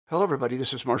Hello, everybody.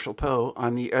 This is Marshall Poe.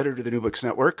 I'm the editor of the New Books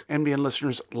Network. NBN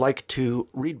listeners like to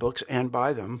read books and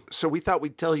buy them. So we thought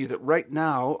we'd tell you that right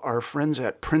now, our friends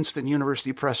at Princeton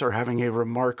University Press are having a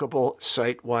remarkable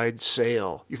site-wide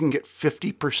sale. You can get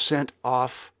 50%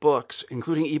 off books,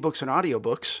 including ebooks and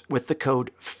audiobooks, with the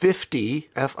code 50,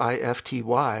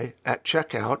 F-I-F-T-Y, at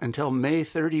checkout until May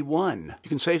 31. You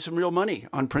can save some real money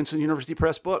on Princeton University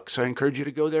Press books. I encourage you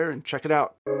to go there and check it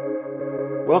out.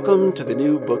 Welcome to the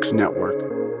New Books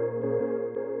Network.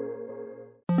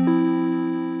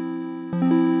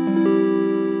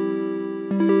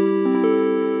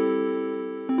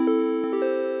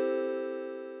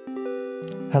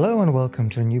 Hello and welcome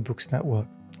to the New Books Network.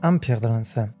 I'm Pierre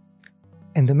Delancey.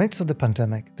 In the midst of the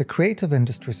pandemic, the creative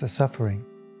industries are suffering.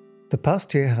 The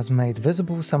past year has made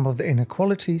visible some of the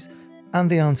inequalities and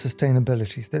the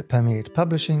unsustainabilities that permeate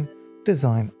publishing,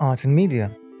 design, art and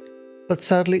media. But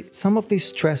sadly, some of these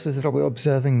stresses that we're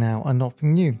observing now are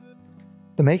nothing new.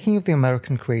 The Making of the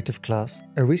American Creative Class,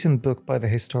 a recent book by the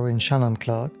historian Shannon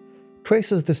Clark,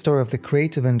 traces the story of the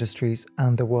creative industries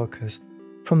and the workers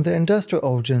from the industrial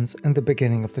origins in the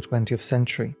beginning of the 20th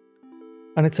century.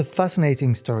 And it's a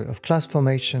fascinating story of class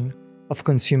formation, of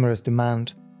consumerist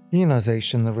demand,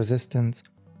 unionization and resistance,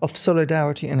 of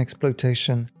solidarity and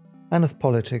exploitation, and of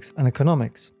politics and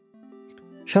economics.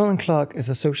 Shannon Clark is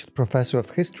Associate Professor of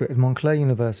History at Montclair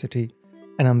University,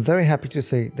 and I'm very happy to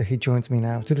say that he joins me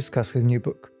now to discuss his new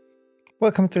book.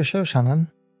 Welcome to the show, Shannon.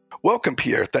 Welcome,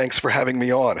 Pierre. Thanks for having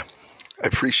me on. I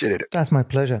appreciate it. That's my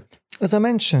pleasure. As I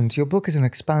mentioned, your book is an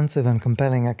expansive and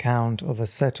compelling account of a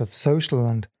set of social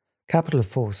and capital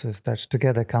forces that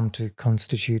together come to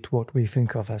constitute what we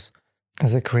think of as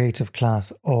a creative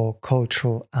class or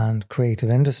cultural and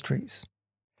creative industries.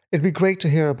 It'd be great to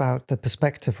hear about the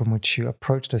perspective from which you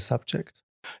approach the subject.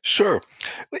 Sure.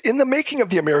 In the Making of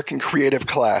the American Creative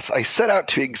Class, I set out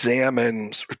to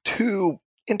examine two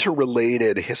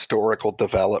interrelated historical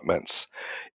developments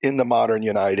in the modern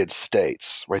United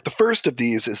States, right? The first of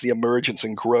these is the emergence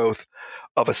and growth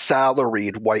of a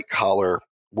salaried white-collar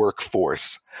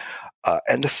workforce.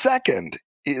 And the second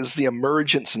is the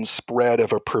emergence and spread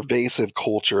of a pervasive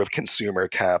culture of consumer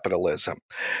capitalism.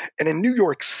 And in New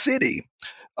York City,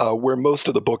 where most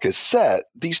of the book is set,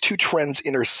 these two trends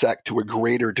intersect to a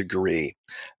greater degree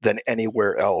than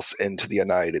anywhere else into the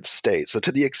United States. So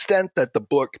to the extent that the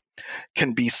book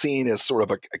can be seen as sort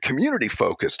of a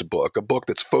community-focused book, a book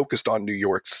that's focused on New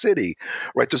York City,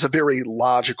 right, there's a very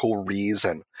logical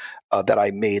reason that I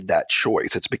made that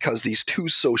choice. It's because these two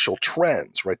social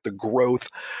trends, right, the growth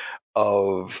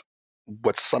of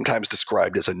what's sometimes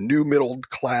described as a new middle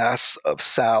class of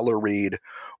salaried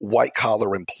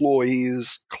white-collar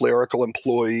employees, clerical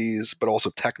employees, but also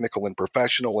technical and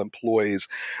professional employees,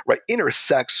 right,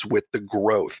 intersects with the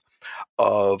growth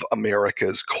of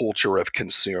America's culture of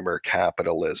consumer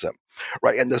capitalism,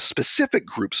 right? And the specific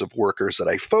groups of workers that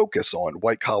I focus on,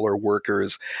 white-collar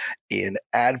workers in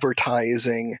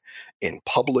advertising, in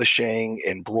publishing,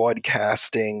 in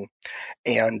broadcasting,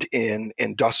 and in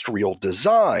industrial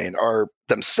design are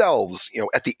themselves,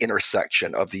 at the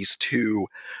intersection of these two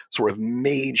sort of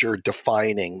major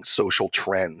defining social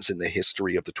trends in the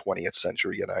history of the 20th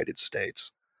century United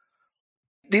States.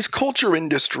 These culture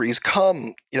industries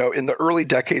come, in the early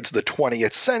decades of the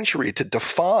 20th century to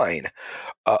define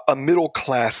a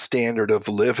middle-class standard of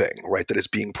living, right, that is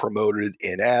being promoted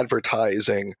in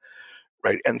advertising,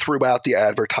 right, and throughout the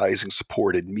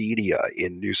advertising-supported media,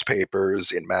 in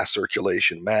newspapers, in mass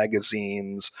circulation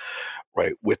magazines,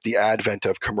 right, with the advent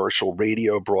of commercial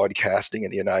radio broadcasting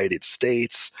in the United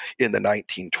States in the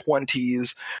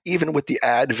 1920s, even with the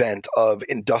advent of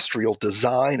industrial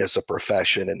design as a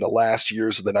profession in the last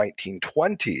years of the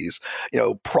 1920s,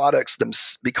 products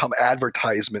become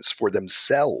advertisements for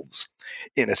themselves,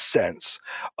 in a sense,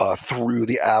 through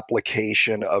the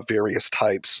application of various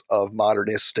types of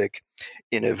modernistic,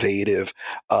 innovative,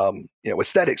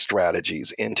 aesthetic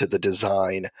strategies into the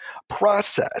design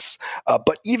process.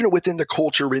 But even within the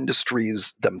culture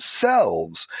industries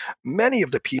themselves, many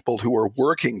of the people who are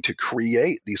working to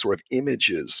create these sort of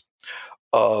images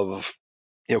of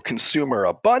consumer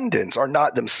abundance are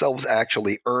not themselves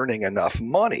actually earning enough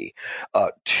money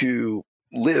to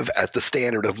live at the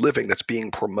standard of living that's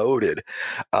being promoted.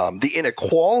 The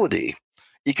inequality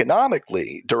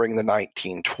economically during the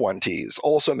 1920s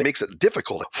also makes it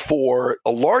difficult for a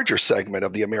larger segment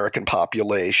of the American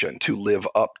population to live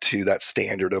up to that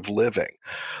standard of living.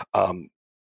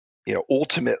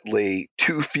 Ultimately,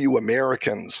 too few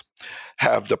Americans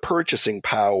have the purchasing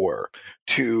power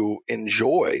to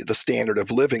enjoy the standard of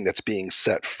living that's being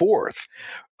set forth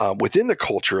within the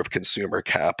culture of consumer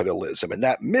capitalism. And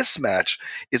that mismatch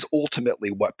is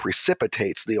ultimately what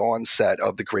precipitates the onset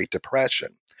of the Great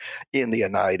Depression in the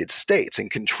United States and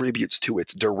contributes to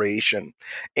its duration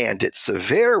and its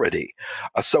severity.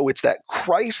 So it's that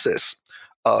crisis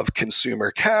of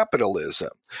consumer capitalism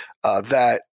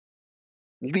that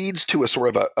leads to a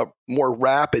sort of a more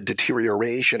rapid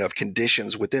deterioration of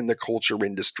conditions within the culture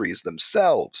industries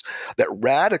themselves that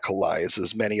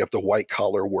radicalizes many of the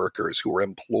white-collar workers who are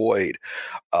employed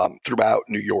throughout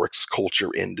New York's culture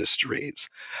industries.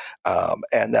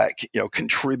 And that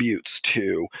contributes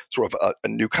to sort of a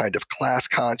new kind of class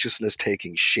consciousness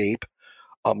taking shape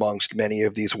amongst many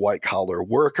of these white-collar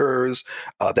workers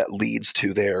that leads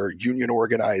to their union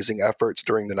organizing efforts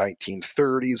during the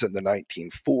 1930s and the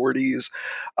 1940s,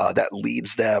 that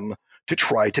leads them to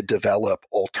try to develop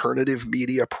alternative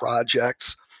media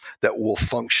projects that will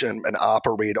function and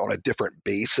operate on a different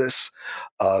basis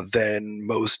than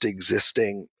most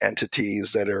existing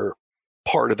entities that are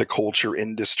part of the culture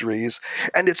industries.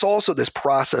 And it's also this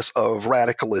process of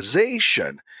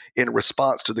radicalization in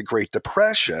response to the Great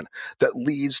Depression that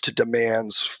leads to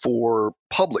demands for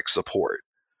public support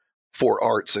for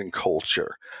arts and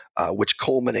culture, which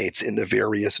culminates in the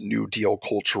various New Deal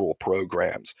cultural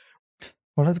programs.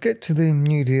 Well, let's get to the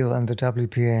New Deal and the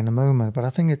WPA in a moment, but I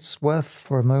think it's worth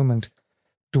for a moment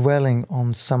dwelling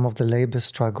on some of the labor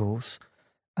struggles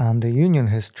and the union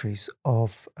histories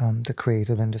of the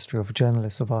creative industry, of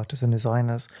journalists, of artists and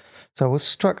designers. So I was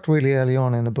struck really early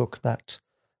on in the book that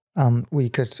we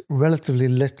get relatively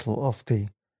little of the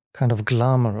kind of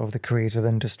glamour of the creative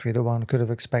industry that one could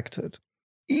have expected.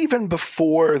 Even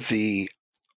before the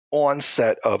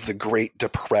onset of the Great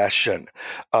Depression,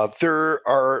 there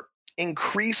are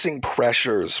increasing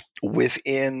pressures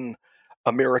within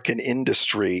American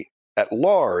industry at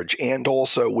large, and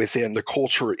also within the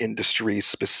culture industry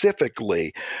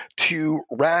specifically, to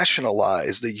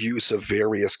rationalize the use of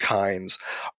various kinds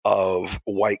of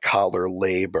white-collar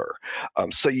labor.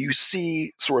 So you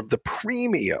see sort of the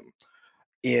premium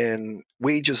in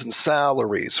wages and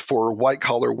salaries for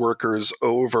white-collar workers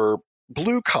over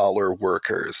blue-collar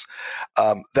workers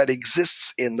that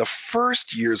exists in the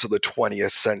first years of the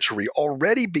 20th century,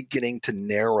 already beginning to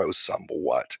narrow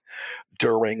somewhat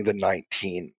during the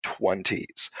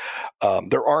 1920s.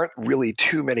 There aren't really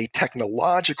too many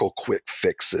technological quick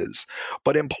fixes,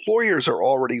 but employers are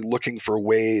already looking for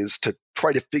ways to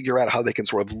try to figure out how they can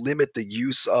sort of limit the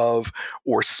use of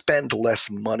or spend less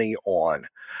money on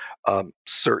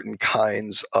certain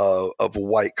kinds of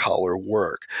white-collar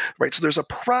work, right? So there's a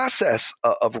process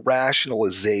of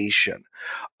rationalization,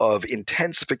 of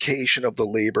intensification of the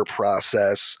labor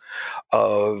process,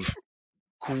 of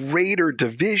greater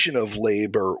division of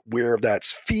labor where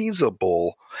that's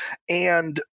feasible,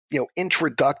 and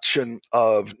introduction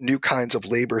of new kinds of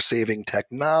labor-saving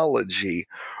technology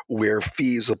where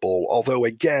feasible. Although,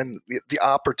 again, the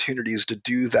opportunities to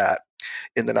do that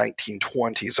in the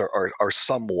 1920s are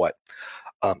somewhat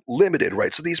limited,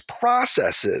 right? So these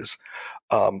processes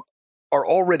are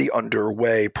already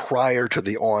underway prior to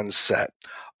the onset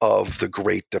of the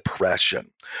Great Depression,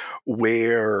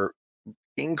 where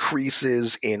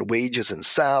increases in wages and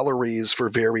salaries for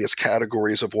various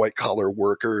categories of white-collar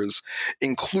workers,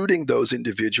 including those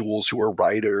individuals who are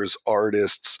writers,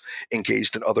 artists,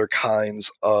 engaged in other kinds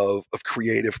of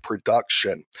creative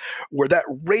production, where that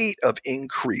rate of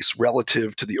increase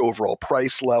relative to the overall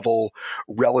price level,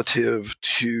 relative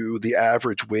to the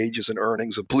average wages and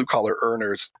earnings of blue-collar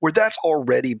earners, where that's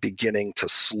already beginning to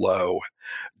slow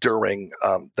during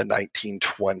the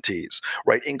 1920s,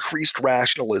 right? Increased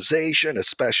rationalization,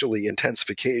 especially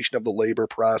intensification of the labor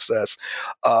process,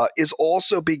 is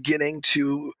also beginning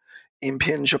to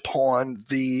impinge upon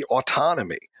the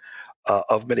autonomy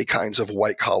of many kinds of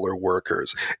white-collar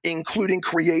workers, including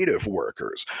creative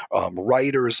workers,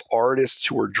 writers, artists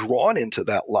who are drawn into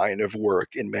that line of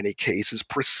work in many cases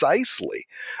precisely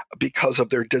because of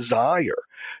their desire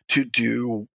to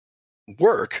do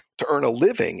work to earn a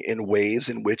living in ways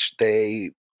in which they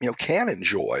can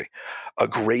enjoy a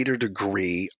greater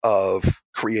degree of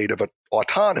creative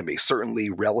autonomy, certainly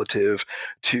relative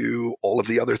to all of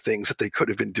the other things that they could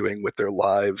have been doing with their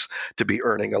lives to be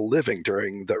earning a living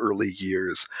during the early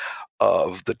years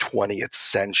of the 20th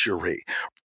century.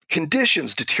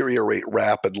 Conditions deteriorate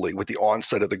rapidly with the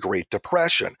onset of the Great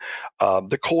Depression.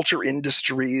 The culture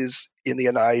industries in the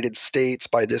United States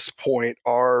by this point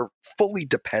are fully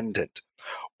dependent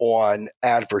on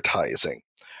advertising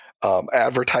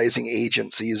Advertising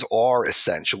agencies are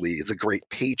essentially the great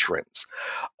patrons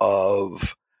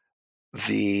of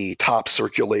the top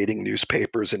circulating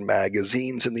newspapers and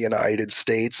magazines in the United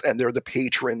States, and they're the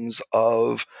patrons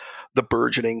of the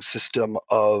burgeoning system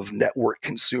of network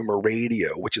consumer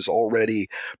radio, which has already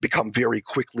become very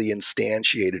quickly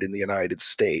instantiated in the United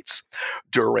States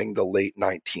during the late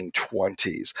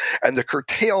 1920s. And the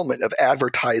curtailment of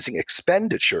advertising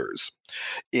expenditures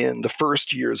in the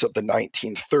first years of the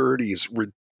 1930s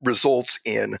results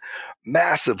in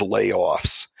massive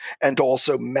layoffs and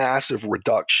also massive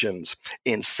reductions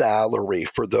in salary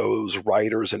for those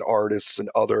writers and artists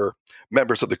and other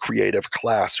members of the creative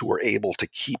class who are able to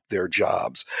keep their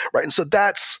jobs, right? And so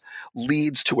that's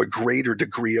leads to a greater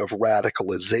degree of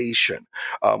radicalization,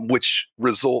 which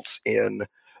results in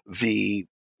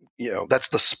that's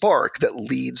the spark that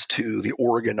leads to the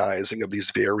organizing of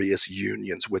these various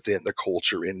unions within the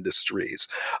culture industries,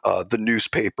 the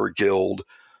Newspaper Guild,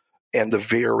 and the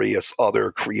various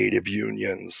other creative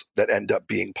unions that end up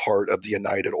being part of the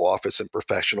United Office and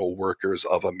Professional Workers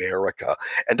of America,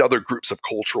 and other groups of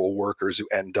cultural workers who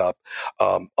end up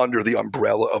under the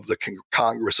umbrella of the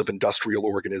Congress of Industrial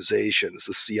Organizations,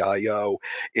 the CIO,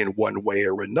 in one way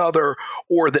or another,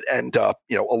 or that end up,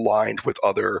 aligned with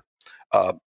other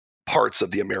parts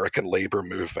of the American labor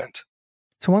movement.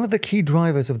 So one of the key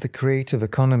drivers of the creative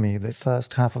economy, the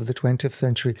first half of the 20th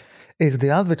century, is the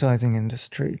advertising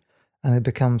industry, and it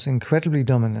becomes incredibly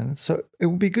dominant. So it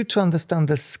would be good to understand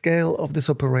the scale of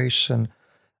this operation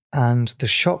and the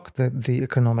shock that the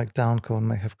economic downturn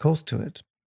may have caused to it.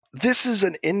 This is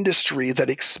an industry that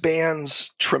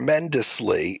expands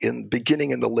tremendously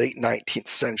beginning in the late 19th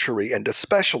century, and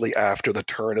especially after the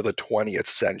turn of the 20th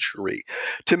century,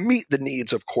 to meet the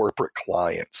needs of corporate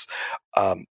clients.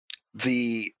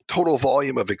 The total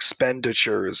volume of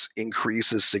expenditures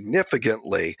increases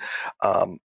significantly,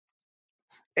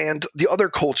 and the other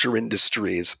culture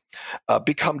industries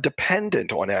become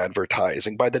dependent on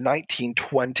advertising. By the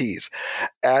 1920s,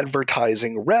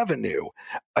 advertising revenue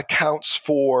accounts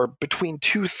for between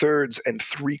 2/3 and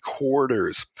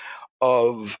 3/4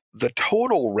 of the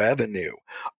total revenue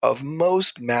of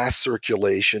most mass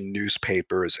circulation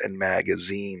newspapers and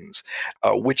magazines,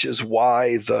 which is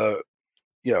why the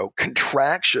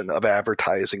contraction of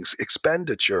advertising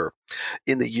expenditure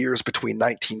in the years between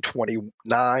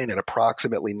 1929 and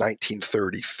approximately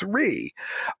 1933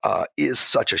 is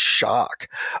such a shock.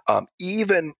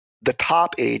 Even the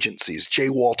top agencies, J.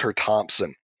 Walter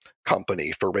Thompson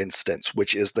Company, for instance,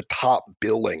 which is the top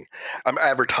billing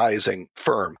advertising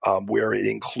firm, where it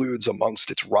includes amongst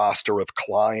its roster of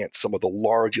clients some of the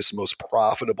largest, most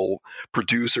profitable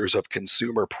producers of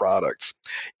consumer products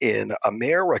in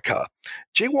America.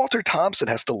 J. Walter Thompson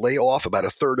has to lay off about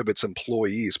 1/3 of its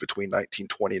employees between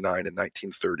 1929 and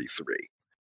 1933.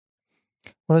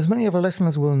 Well, as many of our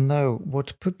listeners will know,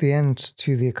 what put the end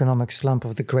to the economic slump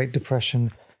of the Great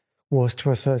Depression was,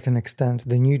 to a certain extent,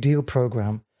 the New Deal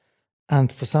program.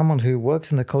 And for someone who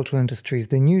works in the cultural industries,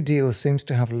 the New Deal seems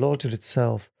to have lauded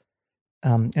itself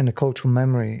in a cultural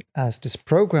memory as this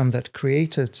program that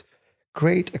created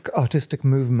great artistic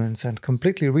movements and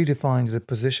completely redefined the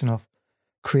position of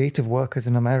creative workers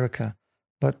in America.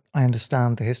 But I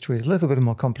understand the history is a little bit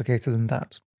more complicated than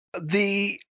that.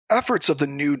 The efforts of the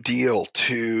New Deal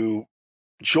to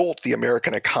jolt the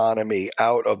American economy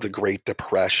out of the Great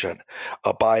Depression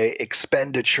by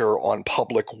expenditure on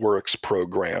public works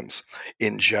programs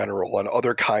in general and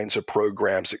other kinds of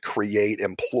programs that create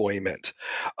employment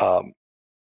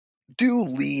do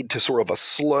lead to sort of a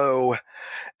slow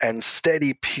and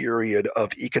steady period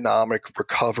of economic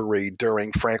recovery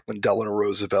during Franklin Delano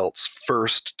Roosevelt's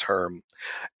first term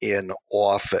in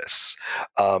office.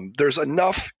 There's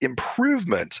enough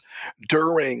improvement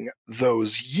during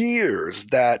those years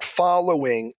that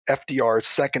following FDR's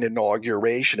second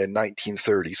inauguration in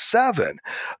 1937,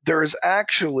 there's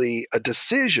actually a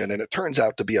decision, and it turns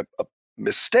out to be a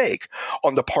mistake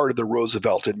on the part of the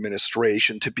Roosevelt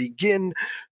administration, to begin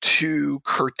to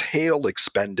curtail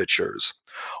expenditures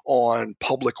on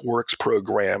public works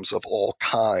programs of all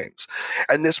kinds.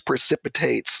 And this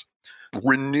precipitates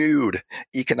renewed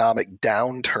economic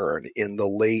downturn in the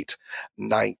late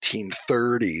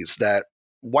 1930s that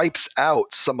wipes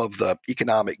out some of the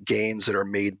economic gains that are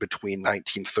made between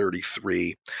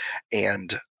 1933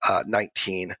 and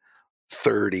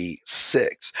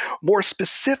 1936. More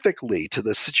specifically to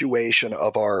the situation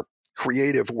of our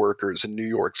creative workers in New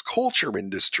York's culture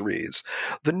industries,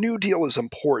 the New Deal is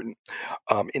important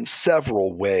in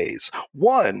several ways.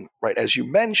 One, right, as you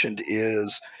mentioned,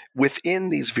 is within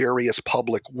these various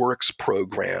public works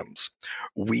programs,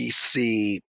 we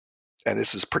see and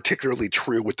this is particularly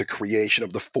true with the creation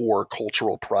of the 4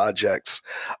 cultural projects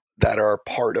that are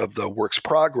part of the Works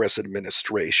Progress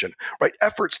Administration, right?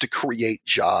 Efforts to create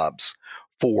jobs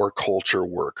for culture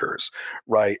workers,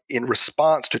 right? In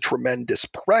response to tremendous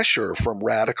pressure from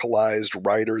radicalized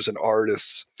writers and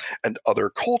artists and other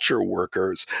culture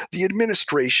workers, the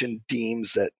administration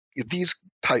deems that these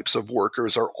types of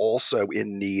workers are also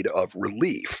in need of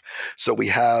relief. So we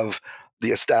have the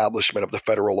establishment of the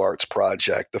Federal Arts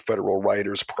Project, the Federal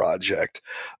Writers Project,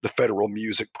 the Federal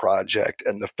Music Project,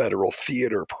 and the Federal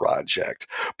Theater Project.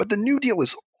 But the New Deal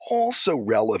is also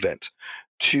relevant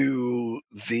to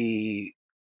the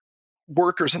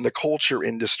workers in the culture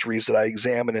industries that I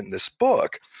examine in this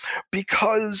book,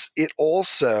 because it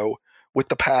also, with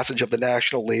the passage of the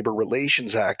National Labor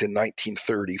Relations Act in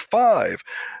 1935,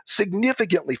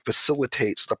 significantly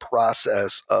facilitates the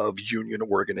process of union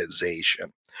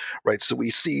organization. Right. So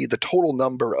we see the total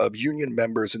number of union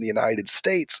members in the United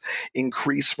States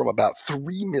increase from about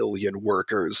 3 million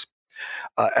workers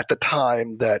at the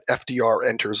time that FDR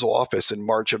enters office in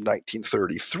March of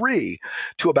 1933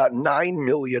 to about 9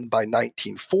 million by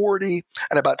 1940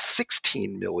 and about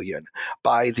 16 million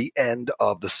by the end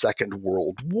of the Second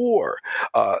World War.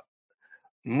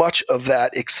 Much of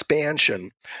that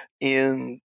expansion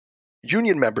in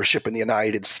union membership in the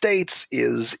United States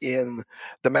is in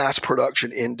the mass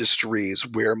production industries,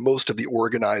 where most of the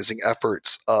organizing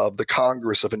efforts of the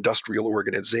Congress of Industrial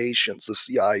Organizations, the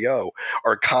CIO,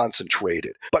 are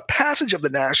concentrated. But passage of the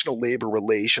National Labor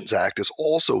Relations Act is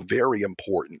also very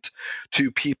important to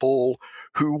people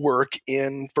who work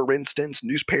in, for instance,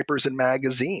 newspapers and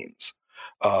magazines.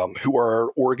 Who are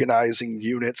organizing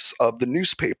units of the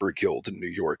Newspaper Guild in New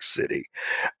York City.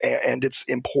 And it's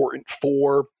important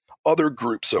for other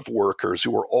groups of workers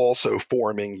who are also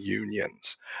forming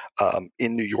unions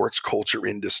in New York's culture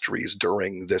industries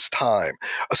during this time.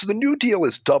 So the New Deal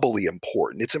is doubly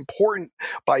important. It's important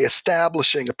by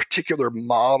establishing a particular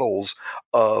models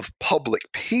of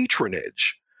public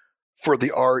patronage for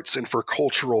the arts and for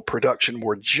cultural production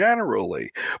more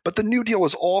generally. But the New Deal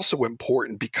is also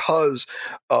important because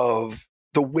of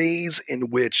the ways in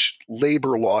which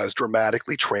labor law is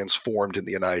dramatically transformed in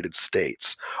the United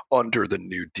States under the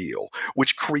New Deal,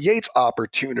 which creates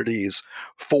opportunities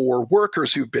for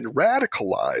workers who've been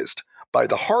radicalized by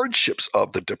the hardships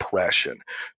of the Depression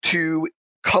to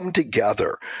come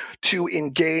together, to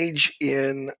engage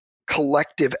in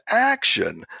collective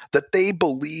action that they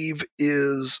believe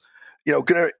is going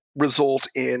to result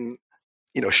in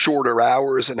shorter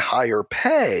hours and higher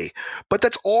pay, but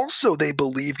that's also, they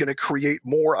believe, going to create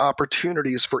more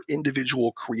opportunities for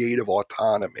individual creative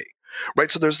autonomy, right?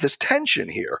 So there's this tension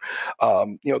here,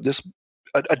 this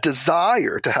a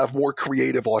desire to have more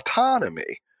creative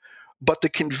autonomy, but the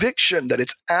conviction that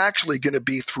it's actually going to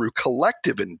be through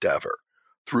collective endeavor,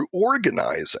 through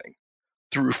organizing,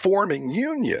 through forming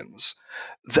unions,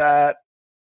 that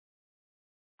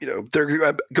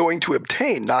they're going to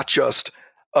obtain not just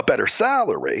a better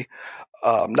salary,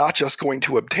 not just going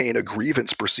to obtain a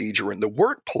grievance procedure in the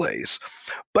workplace,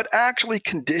 but actually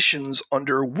conditions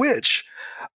under which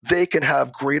they can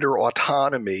have greater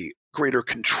autonomy, greater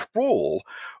control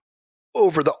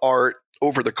over the art,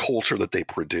 over the culture that they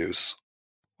produce.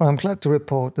 Well, I'm glad to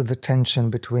report that the tension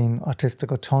between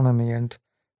artistic autonomy and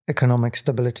economic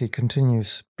stability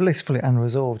continues blissfully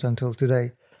unresolved until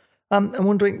today. I'm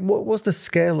wondering, what was the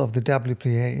scale of the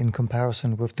WPA in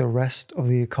comparison with the rest of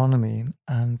the economy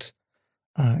and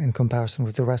in comparison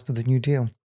with the rest of the New Deal?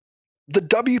 The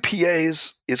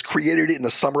WPA is created in the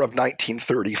summer of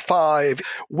 1935.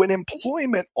 When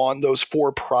employment on those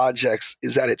 4 projects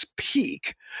is at its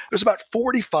peak, there's about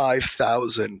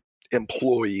 45,000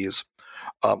 employees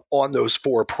on those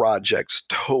 4 projects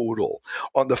total.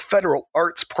 On the Federal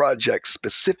Arts Project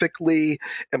specifically,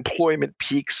 employment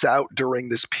peaks out during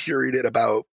this period at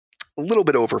about a little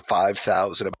bit over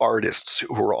 5,000 artists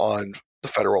who are on the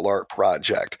Federal Art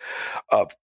Project.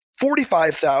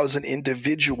 45,000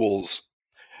 individuals,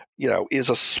 is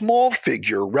a small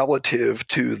figure relative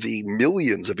to the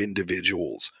millions of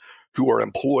individuals who are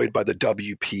employed by the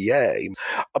WPA.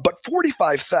 But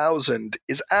 45,000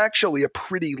 is actually a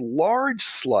pretty large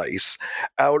slice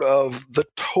out of the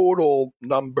total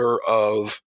number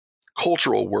of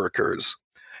cultural workers.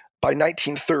 By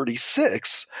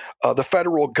 1936, the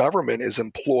federal government is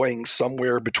employing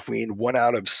somewhere between 1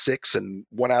 out of 6 and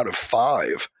 1 out of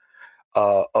 5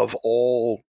 of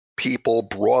all people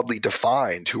broadly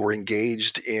defined who are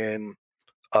engaged in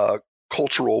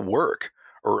cultural work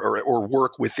or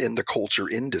work within the culture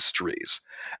industries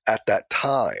at that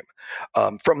time.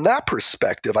 From that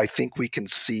perspective, I think we can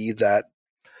see that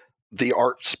the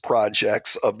arts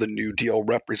projects of the New Deal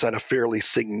represent a fairly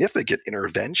significant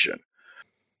intervention.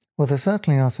 Well, there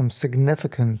certainly are some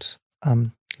significant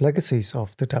legacies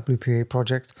of the WPA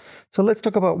project. So let's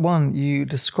talk about one. You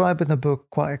describe in the book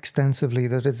quite extensively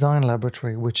the Design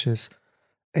Laboratory, which is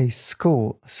a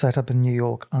school set up in New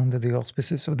York under the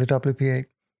auspices of the WPA.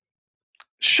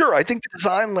 Sure, I think the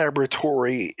Design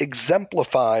Laboratory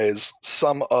exemplifies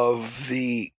some of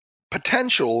the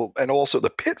potential and also the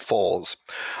pitfalls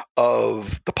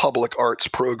of the public arts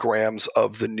programs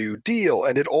of the New Deal.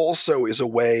 And it also is a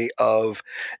way of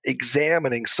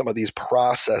examining some of these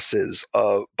processes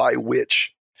by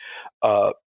which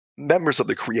members of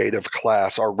the creative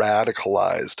class are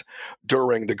radicalized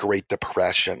during the Great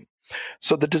Depression.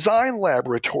 So the Design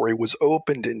Laboratory was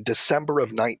opened in December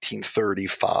of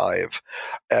 1935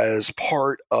 as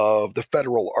part of the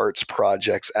Federal Arts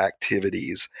Project's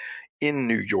activities in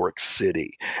New York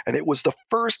City. And it was the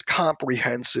first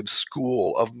comprehensive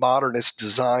school of modernist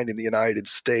design in the United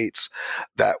States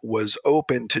that was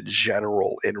open to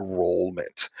general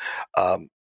enrollment.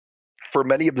 For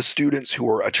many of the students who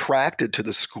were attracted to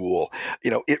the school,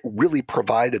 it really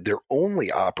provided their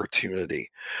only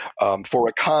opportunity for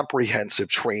a comprehensive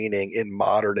training in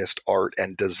modernist art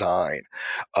and design.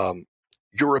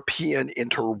 European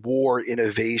interwar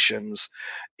innovations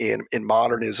in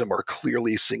modernism are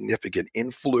clearly significant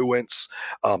influence,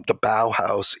 the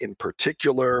Bauhaus in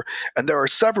particular. And there are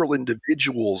several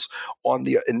individuals on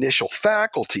the initial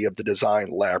faculty of the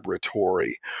Design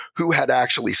Laboratory who had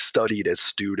actually studied as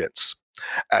students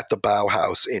at the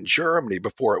Bauhaus in Germany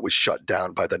before it was shut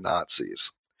down by the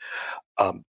Nazis.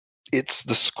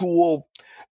 The school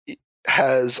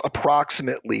has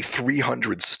approximately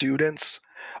 300 students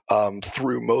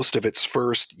through most of its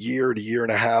first year to year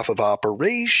and a half of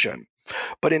operation.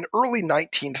 But in early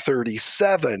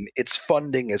 1937, its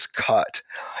funding is cut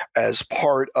as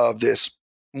part of this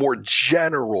more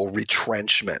general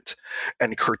retrenchment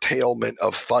and curtailment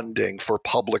of funding for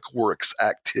public works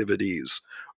activities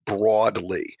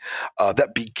broadly.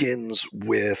 That begins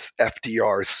with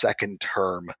FDR's second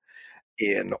term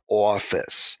in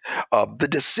office. The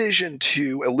decision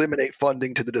to eliminate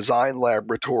funding to the Design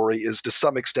Laboratory is to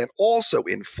some extent also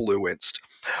influenced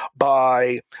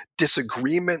by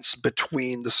disagreements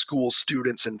between the school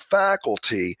students and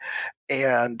faculty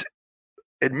and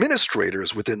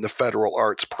administrators within the Federal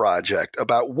Arts Project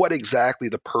about what exactly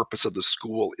the purpose of the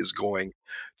school is going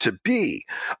to be.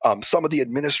 Some of the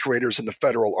administrators in the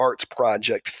Federal Arts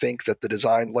Project think that the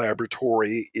Design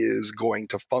Laboratory is going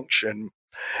to function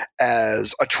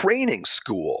as a training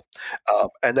school,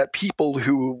 and that people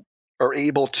who are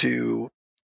able to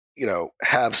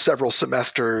have several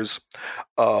semesters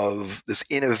of this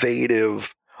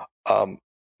innovative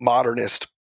modernist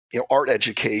art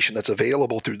education that's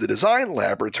available through the Design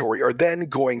Laboratory are then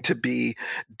going to be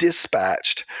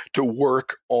dispatched to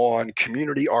work on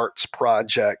community arts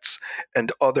projects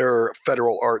and other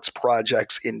federal arts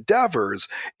projects endeavors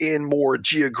in more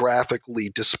geographically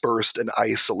dispersed and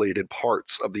isolated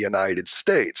parts of the United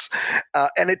States.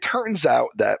 And it turns out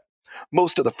that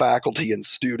most of the faculty and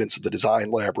students of the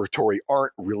Design Laboratory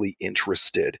aren't really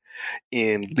interested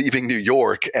in leaving New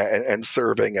York and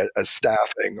serving as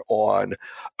staffing on,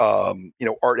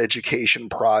 art education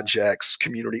projects,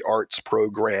 community arts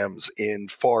programs in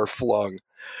far-flung,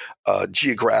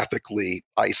 geographically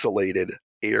isolated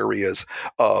areas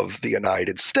of the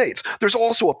United States. There's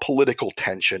also a political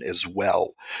tension as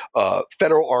well.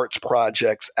 Federal arts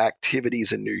projects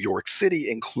activities in New York City,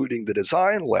 including the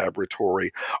Design Laboratory,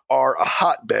 are a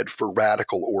hotbed for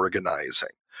radical organizing.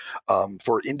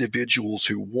 For individuals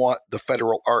who want the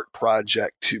Federal Art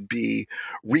Project to be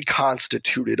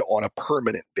reconstituted on a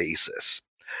permanent basis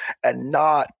and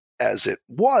not, as it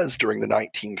was during the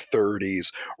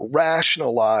 1930s,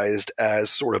 rationalized as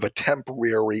sort of a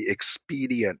temporary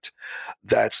expedient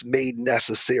that's made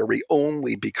necessary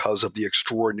only because of the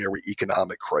extraordinary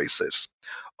economic crisis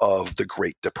of the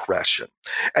Great Depression.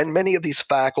 And many of these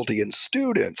faculty and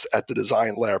students at the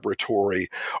Design Laboratory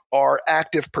are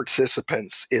active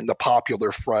participants in the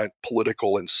Popular Front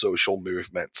political and social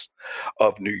movements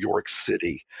of New York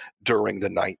City during the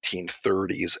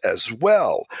 1930s as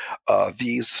well.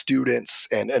 These students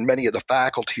and many of the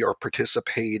faculty are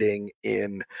participating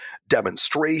in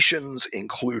demonstrations,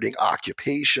 including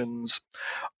occupations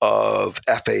of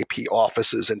FAP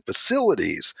offices and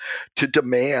facilities to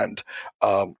demand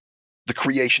the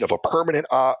creation of a permanent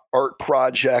art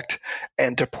project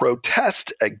and to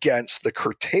protest against the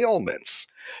curtailments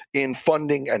in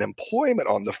funding and employment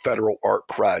on the federal art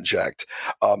project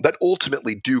that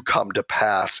ultimately do come to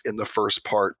pass in the first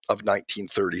part of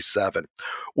 1937.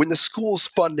 When the school's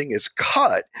funding is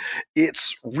cut,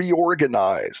 it's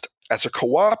reorganized as a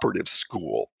cooperative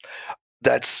school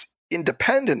that's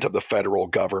independent of the federal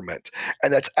government,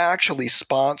 and that's actually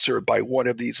sponsored by one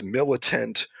of these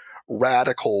militant,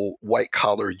 radical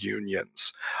white-collar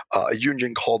unions, a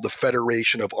union called the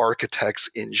Federation of Architects,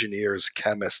 Engineers,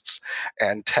 Chemists,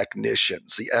 and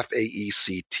Technicians, the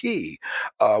FAECT,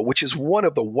 which is one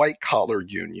of the white-collar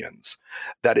unions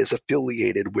that is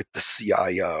affiliated with the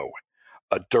CIO.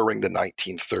 During the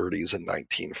 1930s and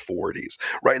 1940s,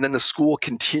 right? And then the school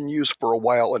continues for a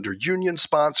while under union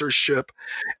sponsorship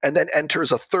and then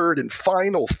enters a third and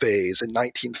final phase in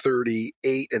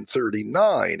 1938 and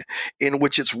 39, in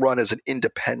which it's run as an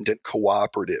independent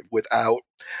cooperative without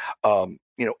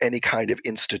any kind of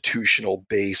institutional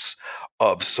base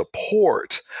of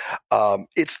support.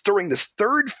 It's during this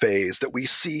third phase that we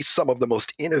see some of the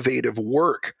most innovative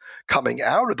work coming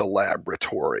out of the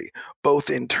laboratory, both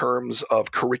in terms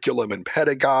of curriculum and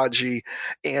pedagogy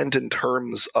and in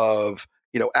terms of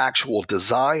actual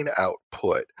design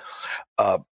output.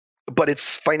 But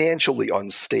it's financially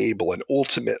unstable, and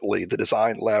ultimately the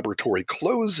design laboratory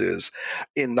closes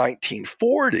in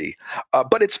 1940,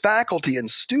 but its faculty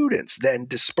and students then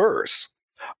disperse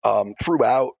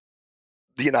throughout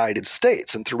the United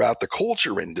States and throughout the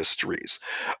culture industries.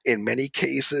 In many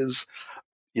cases,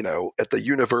 at the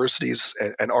universities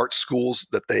and art schools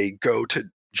that they go to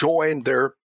join,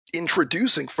 they're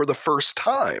introducing for the first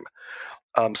time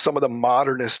some of the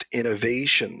modernist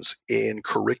innovations in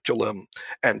curriculum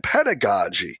and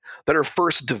pedagogy that are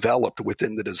first developed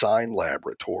within the design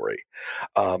laboratory.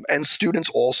 And students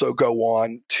also go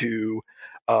on to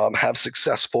have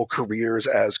successful careers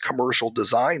as commercial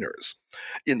designers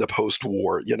in the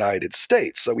post-war United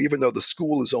States. So even though the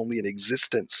school is only in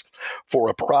existence for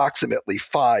approximately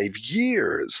 5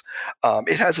 years,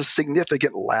 it has a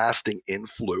significant lasting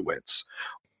influence.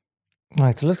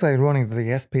 Right, it looks ironic that the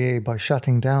FPA, by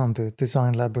shutting down the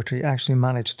design laboratory, actually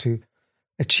managed to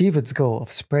achieve its goal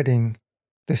of spreading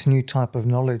this new type of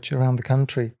knowledge around the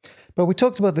country. But we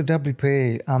talked about the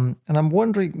WPA, and I'm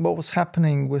wondering what was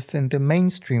happening within the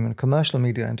mainstream and commercial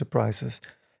media enterprises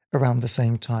around the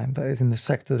same time, that is, in the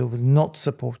sector that was not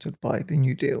supported by the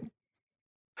New Deal.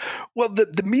 Well,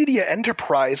 the media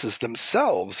enterprises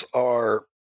themselves are,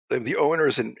 the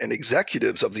owners and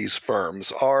executives of these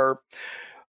firms are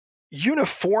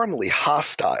uniformly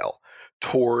hostile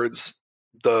towards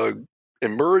the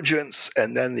emergence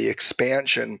and then the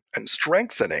expansion and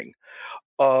strengthening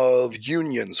of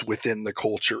unions within the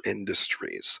culture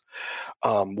industries.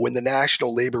 When the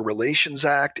National Labor Relations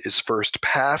Act is first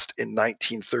passed in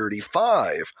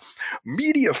 1935,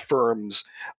 media firms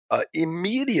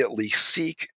immediately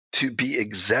seek to be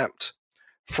exempt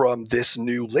from this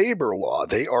new labor law.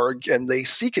 They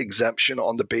seek exemption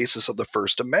on the basis of the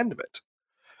First Amendment.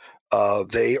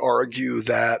 They argue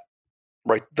that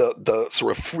the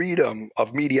sort of freedom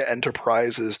of media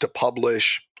enterprises to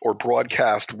publish or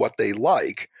broadcast what they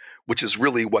like, which is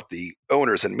really what the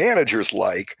owners and managers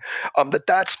like,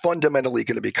 that's fundamentally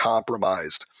going to be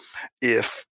compromised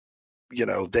if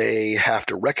they have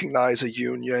to recognize a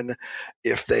union,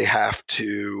 if they have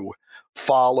to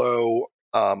follow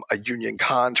a union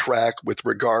contract with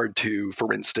regard to,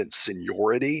 for instance,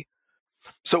 seniority.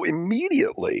 So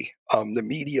immediately, the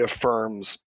media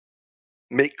firms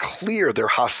make clear their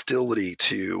hostility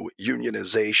to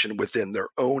unionization within their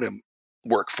own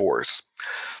workforce.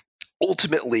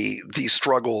 Ultimately, these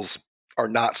struggles are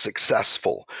not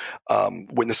successful.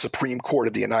 When the Supreme Court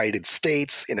of the United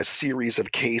States, in a series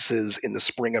of cases in the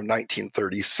spring of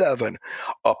 1937,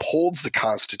 upholds the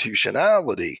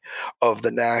constitutionality of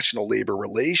the National Labor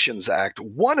Relations Act,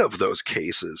 one of those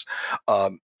cases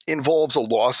involves a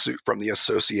lawsuit from the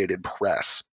Associated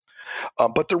Press.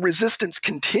 But the resistance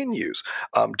continues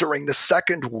during the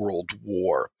Second World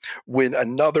War, when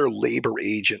another labor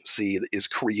agency is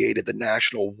created, the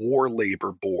National War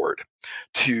Labor Board,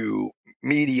 to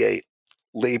mediate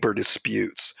labor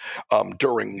disputes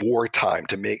during wartime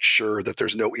to make sure that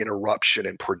there's no interruption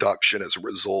in production as a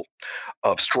result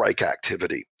of strike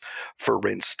activity. For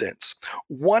instance,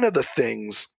 one of the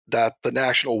things that the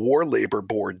National War Labor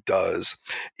Board does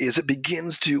is it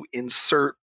begins to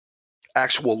insert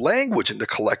actual language into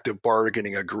collective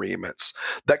bargaining agreements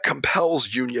that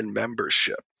compels union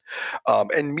membership.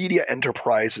 And media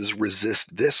enterprises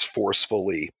resist this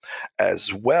forcefully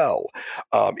as well.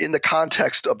 In the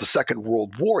context of the Second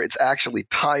World War, it's actually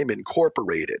Time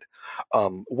Incorporated,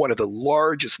 one of the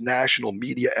largest national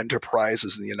media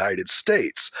enterprises in the United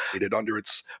States, under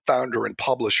its founder and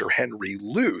publisher, Henry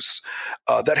Luce,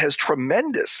 that has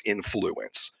tremendous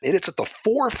influence. And it's at the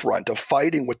forefront of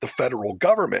fighting with the federal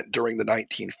government during the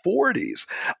 1940s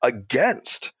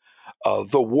against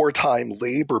the Wartime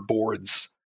Labor Board's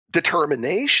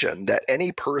determination that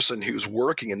any person who's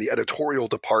working in the editorial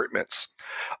departments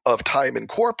of Time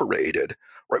Incorporated,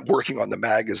 right, working on the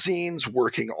magazines,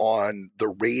 working on the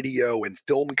radio and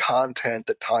film content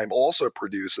that Time also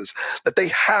produces, that they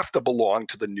have to belong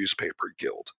to the newspaper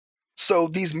guild. So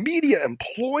these media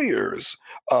employers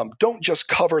don't just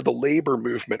cover the labor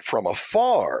movement from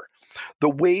afar. The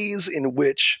ways in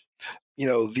which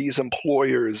these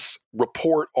employers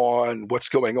report on what's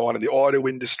going on in the auto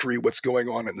industry, what's going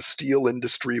on in the steel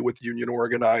industry with union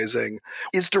organizing,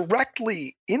 is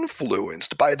directly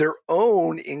influenced by their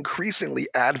own increasingly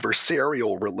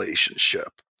adversarial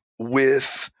relationship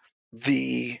with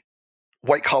the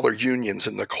white-collar unions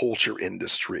in the culture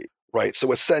industry, right?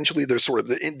 So essentially, there's sort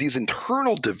of these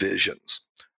internal divisions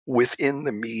within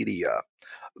the media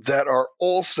that are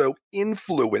also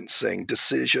influencing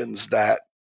decisions that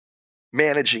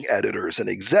managing editors and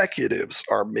executives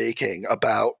are making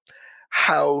about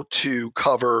how to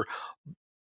cover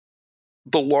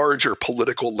the larger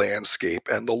political landscape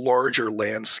and the larger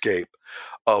landscape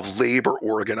of labor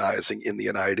organizing in the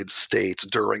United States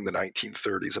during the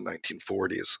 1930s and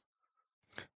 1940s.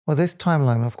 Well, this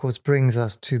timeline, of course, brings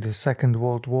us to the Second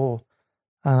World War.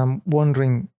 And I'm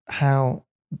wondering how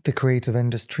the creative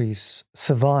industries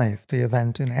survived the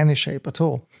event in any shape at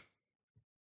all.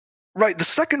 Right. The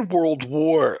Second World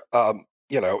War,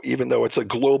 even though it's a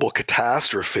global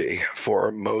catastrophe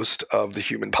for most of the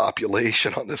human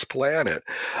population on this planet,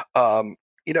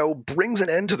 brings an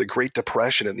end to the Great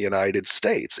Depression in the United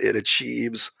States. It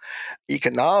achieves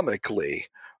economically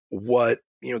what,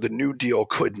 the New Deal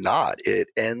could not. It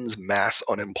ends mass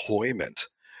unemployment.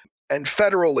 And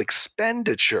federal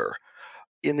expenditure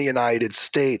in the United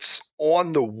States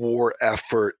on the war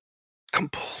effort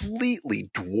completely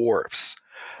dwarfs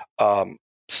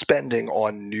spending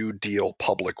on New Deal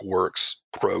public works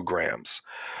programs.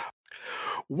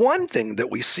 One thing that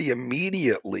we see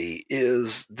immediately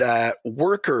is that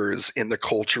workers in the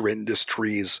culture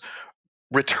industries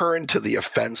return to the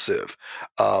offensive.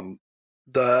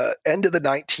 The end of the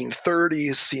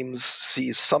 1930s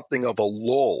sees something of a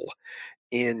lull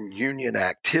in union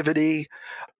activity,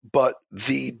 but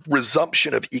the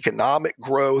resumption of economic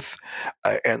growth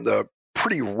and the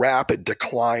pretty rapid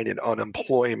decline in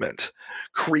unemployment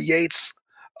creates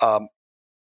a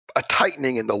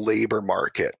tightening in the labor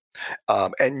market.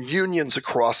 And unions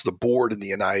across the board in the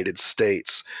United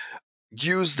States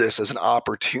use this as an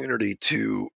opportunity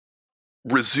to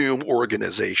resume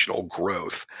organizational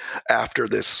growth after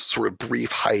this sort of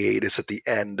brief hiatus at the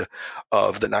end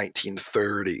of the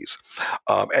 1930s.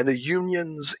 And the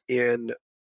unions in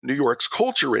New York's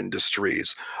culture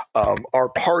industries are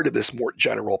part of this more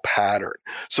general pattern.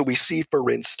 So we see, for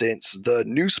instance, the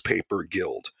Newspaper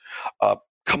Guild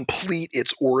complete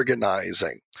its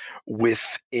organizing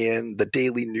within the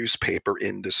daily newspaper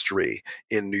industry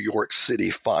in New York City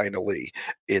finally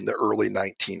in the early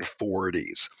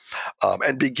 1940s,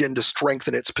 and begin to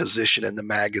strengthen its position in the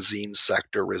magazine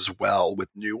sector as well with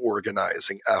new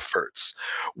organizing efforts.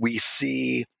 We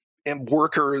see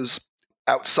workers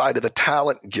outside of the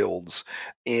talent guilds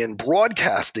in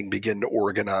broadcasting begin to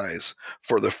organize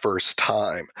for the first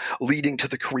time, leading to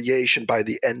the creation by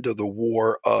the end of the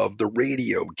war of the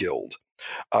Radio Guild,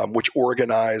 which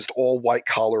organized all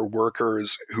white-collar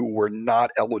workers who were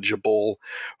not eligible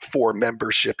for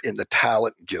membership in the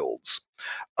talent guilds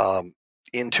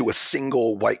into a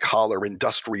single white-collar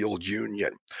industrial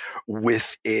union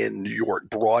within New York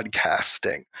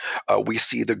broadcasting. We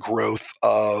see the growth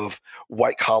of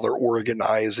white-collar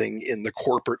organizing in the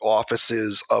corporate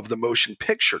offices of the motion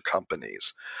picture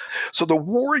companies. So the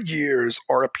war years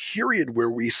are a period where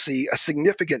we see a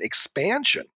significant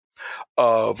expansion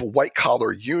of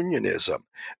white-collar unionism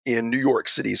in New York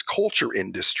City's culture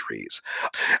industries.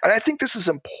 And I think this is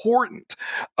important.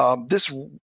 This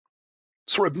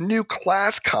sort of new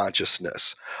class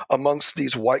consciousness amongst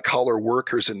these white-collar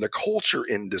workers in the culture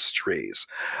industries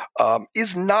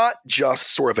is not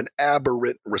just sort of an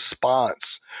aberrant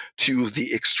response to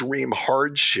the extreme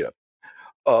hardship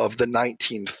of the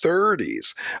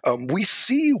 1930s. We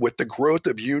see with the growth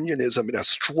of unionism in a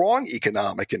strong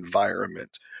economic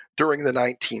environment during the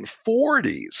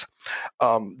 1940s,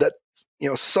 that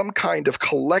some kind of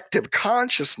collective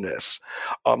consciousness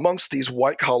amongst these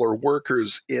white-collar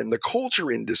workers in the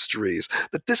culture industries,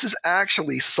 that this is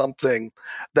actually something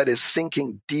that is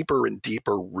sinking deeper and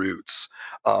deeper roots,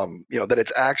 that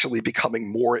it's actually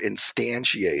becoming more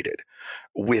instantiated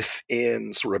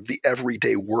within sort of the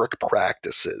everyday work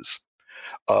practices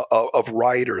of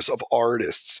writers, of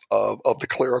artists, of the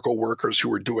clerical workers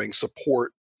who are doing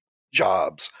support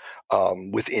jobs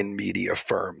within media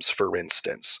firms, for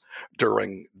instance,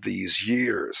 during these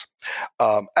years.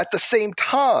 At the same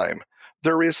time,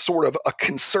 there is sort of a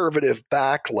conservative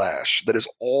backlash that is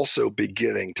also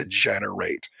beginning to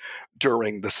generate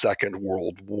during the Second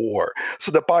World War.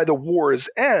 So that by the war's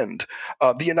end,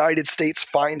 the United States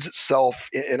finds itself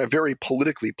in a very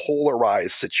politically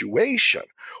polarized situation,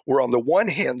 where on the one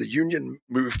hand, the Union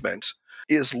movement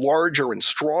is larger and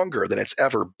stronger than it's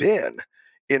ever been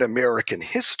in American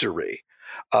history,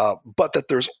 but that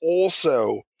there's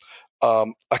also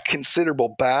a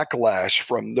considerable backlash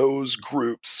from those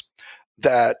groups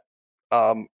that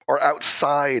are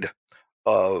outside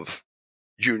of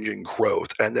union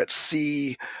growth and that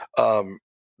see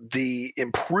the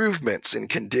improvements in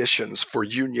conditions for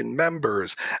union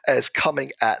members as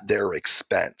coming at their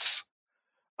expense.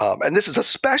 And this is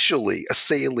especially a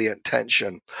salient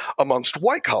tension amongst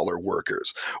white-collar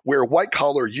workers, where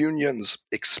white-collar unions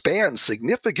expand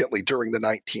significantly during the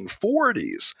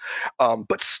 1940s,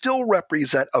 but still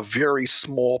represent a very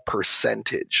small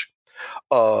percentage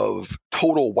of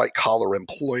total white-collar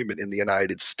employment in the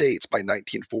United States by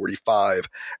 1945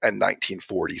 and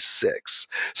 1946.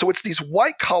 So it's these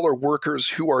white-collar workers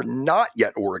who are not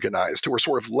yet organized, who are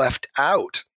sort of left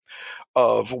out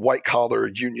of white-collar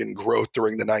union growth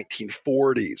during the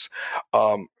 1940s,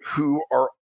 who are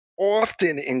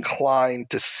often inclined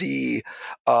to see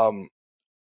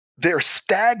their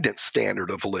stagnant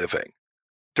standard of living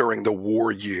during the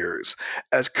war years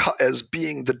as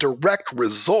being the direct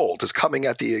result, as coming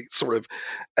at the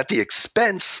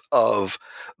expense of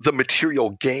the material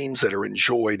gains that are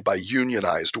enjoyed by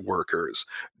unionized workers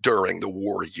during the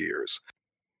war years.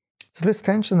 So this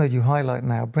tension that you highlight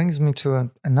now brings me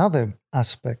to another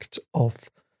aspect of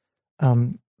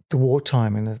the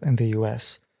wartime in the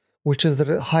US, which is that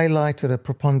it highlighted a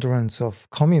preponderance of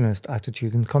communist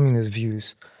attitudes and communist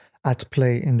views at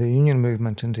play in the union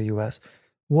movement in the US.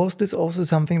 Was this also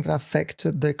something that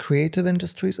affected the creative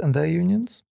industries and their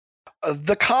unions?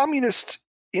 The communist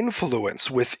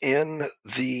influence within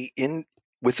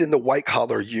the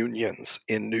white-collar unions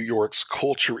in New York's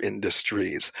culture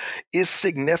industries is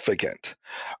significant.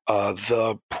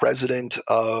 The president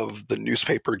of the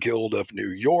Newspaper Guild of New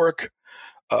York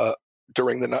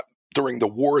during the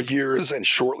war years and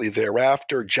shortly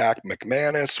thereafter, Jack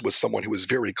McManus, was someone who was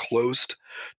very close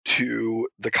to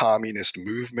the communist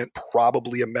movement,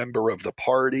 probably a member of the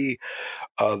party.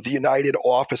 The United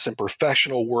Office and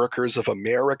Professional Workers of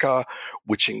America,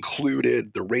 which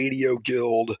included the Radio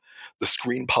Guild, the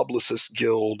Screen Publicists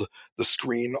Guild, the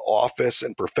Screen Office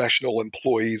and Professional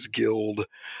Employees Guild,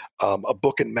 a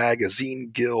Book and Magazine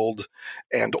Guild,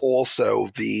 and also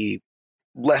the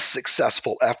less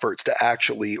successful efforts to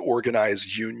actually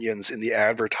organize unions in the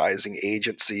advertising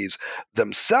agencies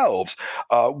themselves,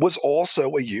 was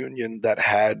also a union that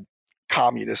had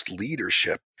communist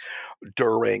leadership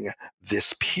during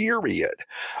this period.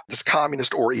 This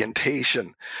communist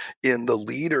orientation in the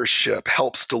leadership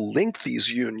helps to link these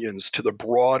unions to the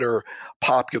broader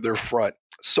Popular Front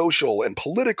social and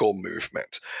political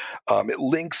movement. It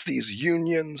links these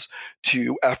unions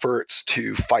to efforts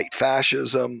to fight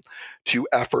fascism, to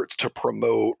efforts to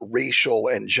promote racial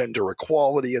and gender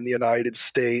equality in the United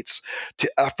States,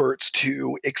 to efforts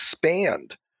to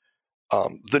expand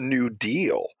the New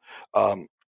Deal. And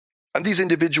these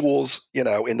individuals,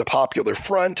 in the Popular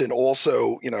Front and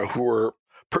also, who are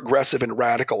progressive and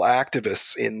radical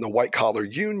activists in the white-collar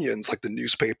unions like the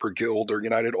Newspaper Guild or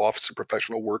United Office of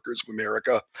Professional Workers of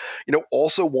America,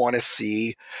 also want to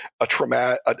see a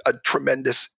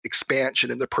tremendous expansion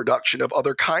in the production of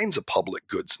other kinds of public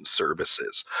goods and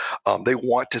services. They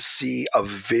want to see a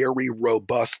very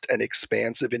robust and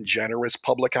expansive and generous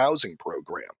public housing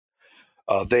program.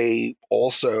 They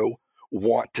also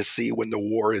want to see, when the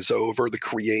war is over, the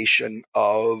creation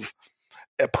of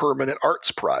a permanent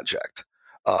arts project,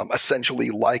 essentially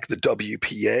like the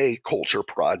WPA culture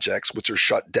projects, which are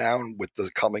shut down with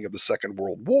the coming of the Second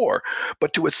World War,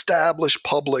 but to establish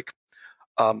public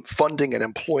funding and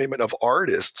employment of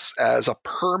artists as a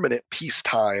permanent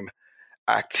peacetime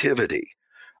activity.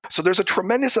 So there's a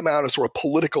tremendous amount of sort of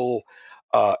political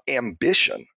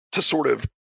ambition to sort of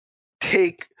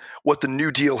take what the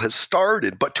New Deal has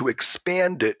started, but to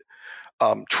expand it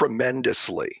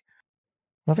tremendously.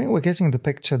 I think we're getting the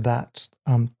picture that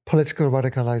political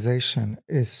radicalization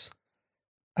is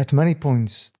at many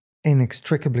points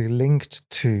inextricably linked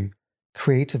to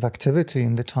creative activity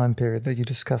in the time period that you're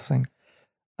discussing.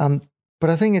 But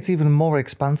I think it's even more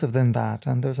expansive than that.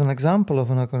 And there's an example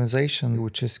of an organization,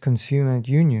 which is Consumer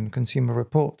Union, Consumer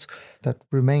Reports, that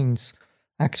remains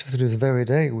active to this very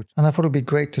day. And I thought it would be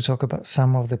great to talk about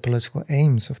some of the political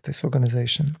aims of this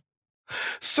organization.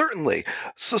 Certainly.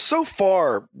 So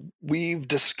far, we've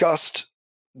discussed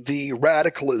the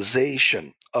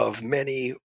radicalization of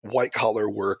many white-collar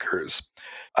workers.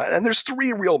 And there's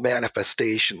three real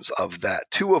manifestations of that,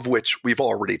 two of which we've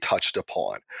already touched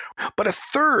upon. But a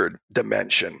third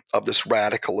dimension of this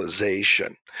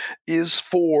radicalization is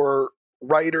for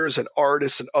writers and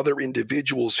artists and other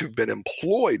individuals who've been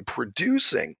employed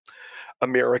producing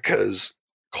America's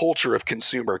culture of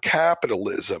consumer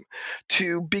capitalism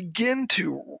to begin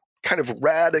to kind of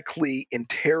radically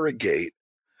interrogate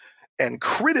and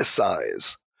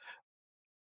criticize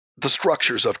the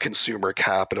structures of consumer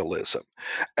capitalism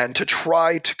and to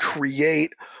try to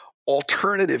create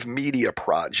alternative media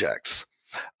projects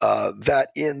that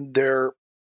in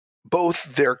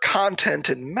both their content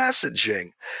and messaging,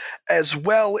 as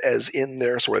well as in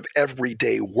their sort of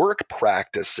everyday work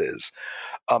practices,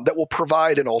 that will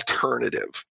provide an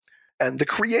alternative. And the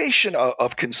creation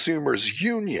of Consumers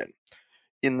Union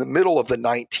in the middle of the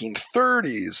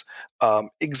 1930s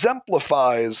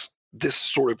exemplifies this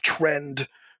sort of trend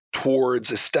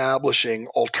towards establishing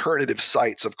alternative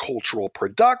sites of cultural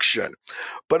production,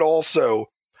 but also,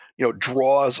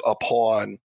 draws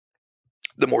upon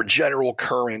the more general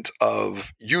current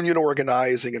of union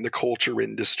organizing in the culture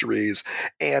industries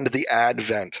and the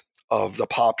advent of the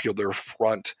Popular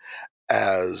Front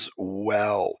as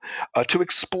well. To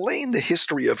explain the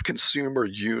history of Consumer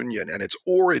Union and its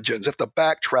origins, I have to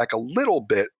backtrack a little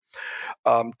bit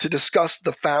to discuss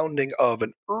the founding of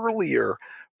an earlier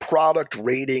product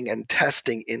rating and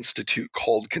testing institute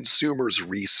called Consumers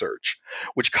Research,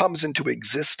 which comes into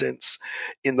existence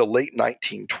in the late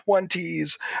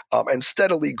 1920s and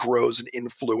steadily grows in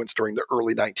influence during the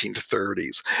early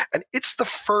 1930s. And it's the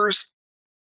first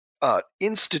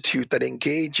institute that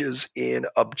engages in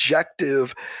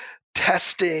objective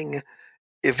testing,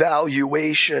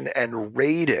 evaluation, and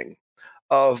rating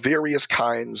of various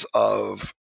kinds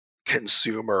of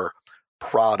consumer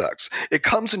products. It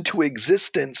comes into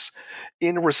existence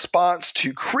in response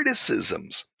to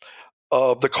criticisms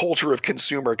of the culture of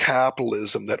consumer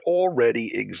capitalism that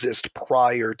already exist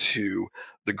prior to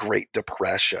the Great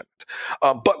Depression.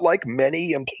 But like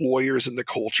many employers in the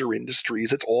culture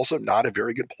industries, it's also not a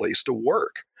very good place to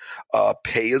work.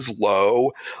 Pay is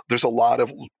low. There's a lot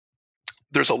of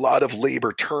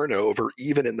labor turnover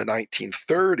even in the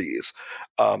 1930s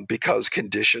because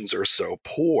conditions are so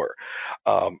poor.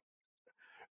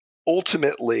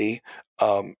 Ultimately,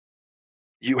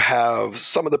 you have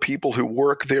some of the people who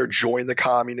work there join the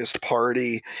Communist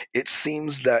Party. It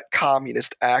seems that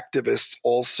communist activists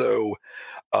also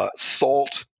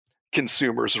salt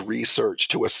Consumers Research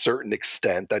to a certain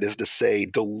extent, that is to say,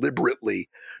 deliberately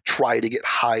try to get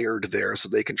hired there so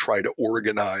they can try to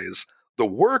organize the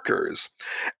workers.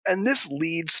 And this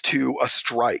leads to a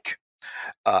strike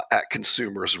at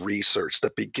Consumers Research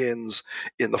that begins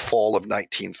in the fall of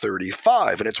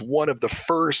 1935. And it's one of the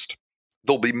first,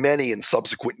 there'll be many in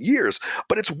subsequent years,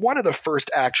 but it's one of the first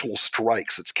actual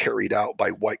strikes that's carried out by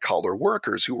white-collar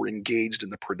workers who were engaged in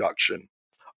the production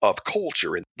of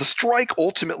culture. And the strike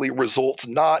ultimately results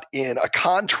not in a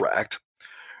contract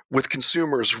with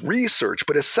Consumers Research,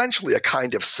 but essentially a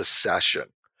kind of secession.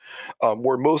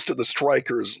 Where most of the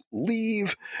strikers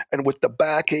leave, and with the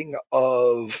backing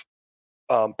of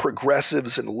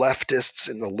progressives and leftists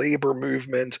in the labor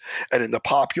movement and in the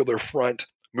Popular Front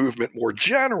movement more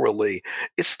generally,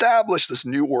 establish this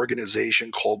new organization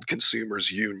called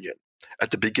Consumers Union at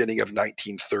the beginning of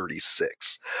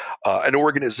 1936, an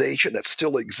organization that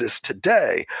still exists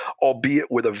today, albeit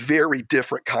with a very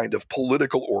different kind of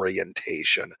political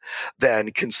orientation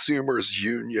than Consumers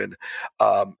Union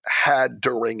had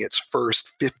during its first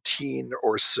 15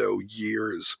 or so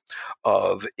years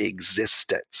of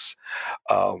existence.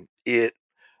 It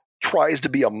tries to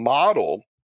be a model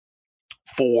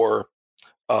for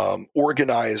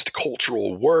organized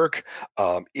cultural work.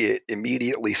 It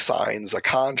immediately signs a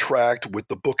contract with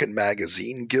the Book and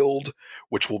Magazine Guild,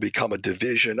 which will become a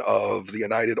division of the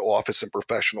United Office and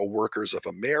Professional Workers of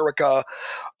America.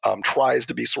 Tries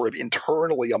to be sort of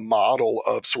internally a model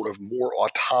of sort of more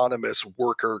autonomous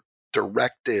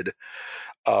worker-directed,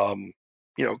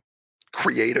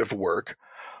 creative work.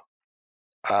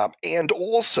 and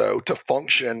also to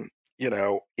function,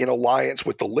 in alliance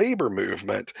with the labor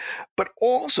movement, but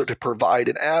also to provide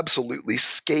an absolutely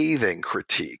scathing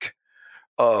critique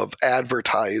of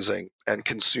advertising and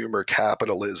consumer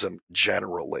capitalism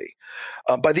generally.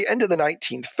 By the end of the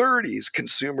 1930s,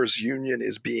 Consumers Union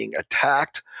is being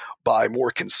attacked by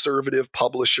more conservative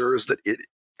publishers that it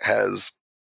has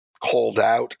called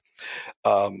out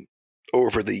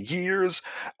over the years,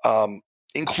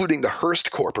 including the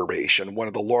Hearst Corporation, one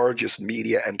of the largest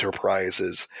media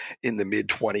enterprises in the mid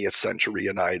 20th century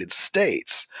United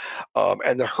States.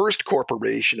 And the Hearst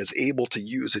Corporation is able to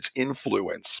use its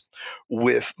influence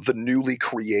with the newly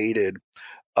created,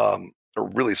 or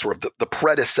really sort of the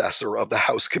predecessor of the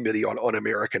House Committee on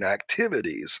Un-American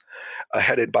Activities,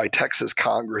 headed by Texas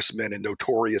Congressman and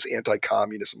notorious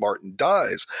anti-communist Martin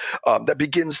Dies, that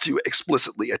begins to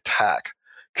explicitly attack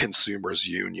Consumers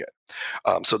Union.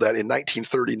 So that in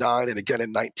 1939 and again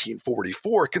in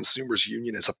 1944, Consumers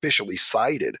Union is officially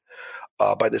cited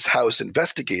by this House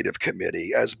Investigative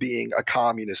Committee as being a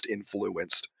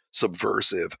communist-influenced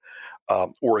subversive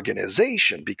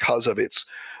organization because of its,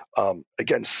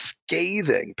 again,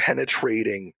 scathing,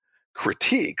 penetrating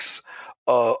critiques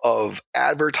of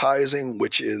advertising,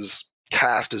 which is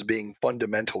cast as being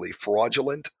fundamentally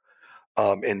fraudulent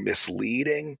and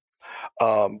misleading,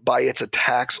 by its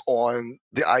attacks on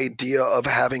the idea of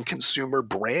having consumer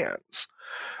brands.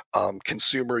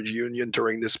 Consumer Union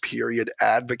during this period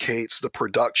advocates the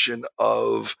production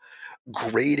of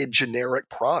graded generic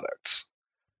products.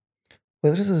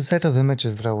 Well, this is a set of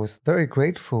images that I was very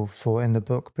grateful for in the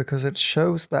book because it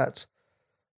shows that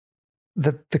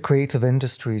the creative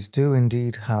industries do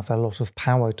indeed have a lot of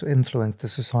power to influence the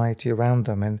society around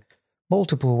them in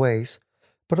multiple ways,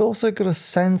 but also got a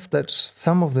sense that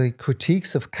some of the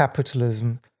critiques of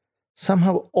capitalism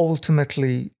somehow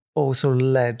ultimately also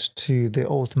led to the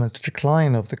ultimate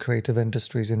decline of the creative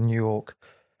industries in New York,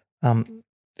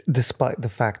 despite the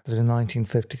fact that in the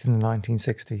 1950s and the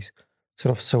 1960s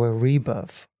sort of saw a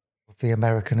rebirth of the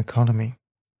American economy.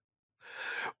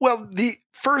 Well,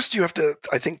 first you have to,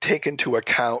 I think, take into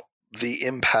account the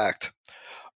impact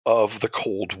of the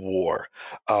Cold War,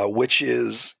 which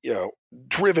is,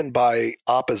 driven by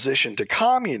opposition to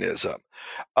communism,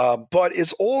 but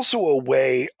is also a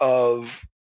way of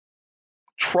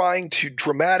trying to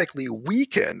dramatically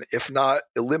weaken, if not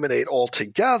eliminate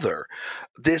altogether,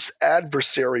 this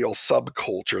adversarial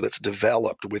subculture that's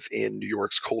developed within New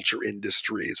York's culture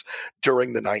industries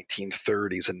during the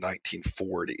 1930s and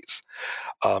 1940s.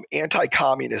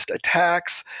 Anti-communist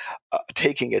attacks,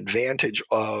 taking advantage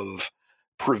of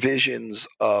provisions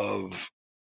of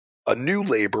a new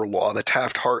labor law, the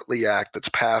Taft-Hartley Act, that's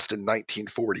passed in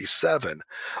 1947,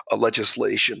 a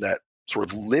legislation that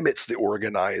sort of limits the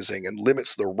organizing and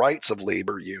limits the rights of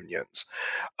labor unions.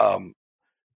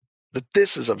 That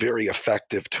this is a very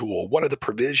effective tool. One of the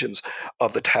provisions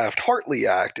of the Taft-Hartley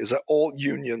Act is that all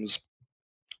unions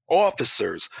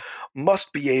officers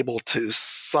must be able to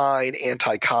sign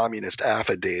anti-communist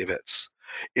affidavits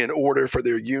in order for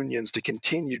their unions to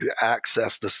continue to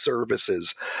access the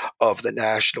services of the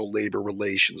National Labor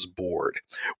Relations Board.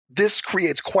 This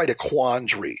creates quite a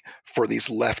quandary for these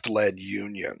left-led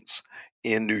unions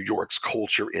in New York's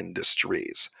culture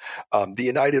industries. The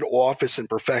United Office and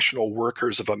Professional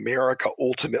Workers of America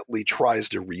ultimately tries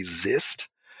to resist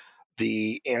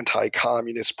the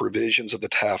anti-communist provisions of the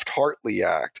Taft-Hartley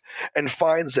Act and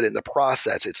finds that in the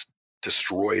process it's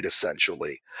destroyed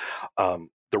essentially.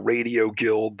 The Radio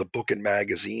Guild, the Book and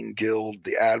Magazine Guild,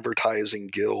 the Advertising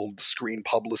Guild, the Screen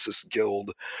Publicists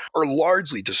Guild are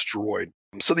largely destroyed.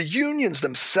 So the unions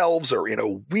themselves are in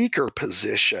a weaker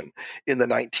position in the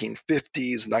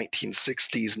 1950s,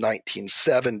 1960s,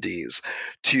 1970s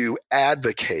to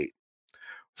advocate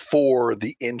for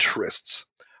the interests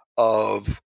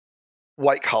of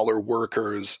white-collar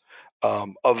workers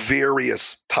of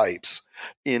various types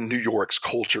in New York's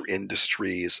culture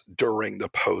industries during the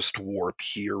post-war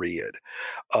period.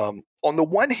 On the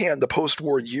one hand, the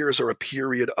post-war years are a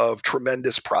period of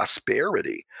tremendous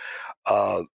prosperity.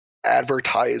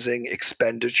 Advertising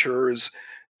expenditures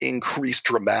increase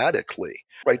dramatically,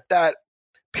 right? That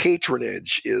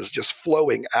patronage is just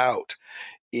flowing out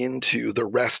into the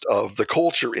rest of the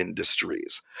culture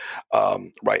industries,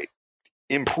 right?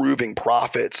 Improving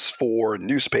profits for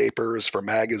newspapers, for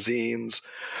magazines.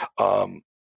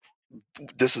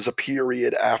 This is a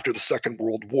period after the Second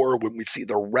World War when we see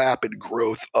the rapid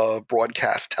growth of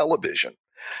broadcast television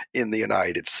in the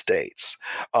United States,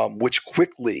 which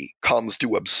quickly comes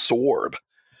to absorb,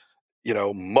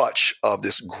 much of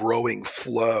this growing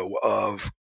flow of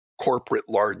corporate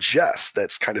largesse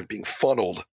that's kind of being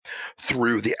funneled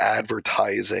through the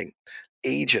advertising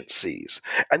agencies.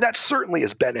 And that certainly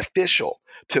is beneficial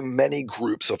to many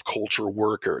groups of culture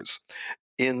workers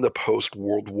in the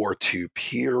post-World War II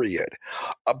period.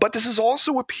 But this is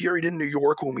also a period in New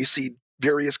York when we see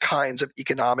various kinds of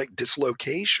economic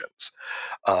dislocations.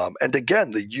 And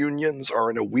again, the unions are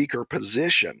in a weaker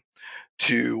position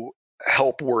to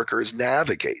help workers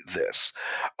navigate this.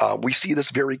 We see this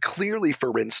very clearly,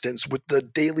 for instance, with the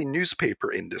daily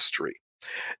newspaper industry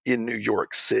in New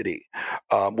York City,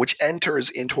 which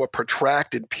enters into a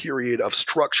protracted period of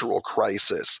structural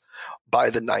crisis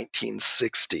by the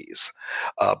 1960s.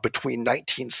 Between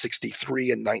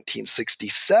 1963 and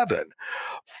 1967,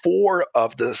 4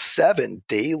 of the 7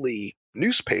 daily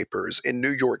newspapers in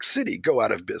New York City go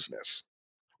out of business.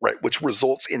 Right, which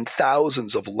results in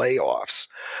thousands of layoffs.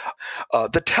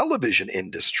 The television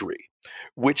industry,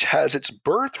 which has its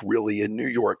birth really in New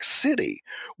York City,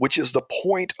 which is the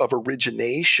point of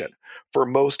origination for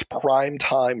most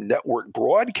primetime network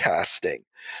broadcasting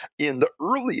in the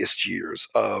earliest years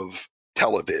of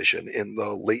television in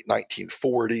the late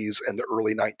 1940s and the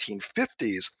early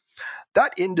 1950s,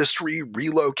 that industry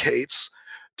relocates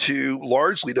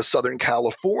largely to Southern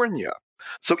California.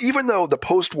 So even though the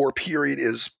post-war period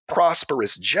is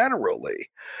prosperous generally,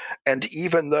 and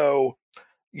even though,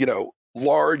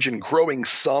 large and growing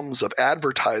sums of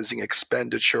advertising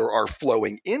expenditure are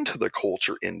flowing into the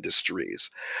culture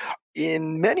industries,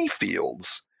 in many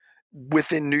fields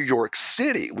within New York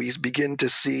City, we begin to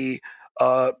see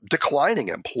declining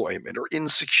employment or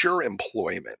insecure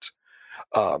employment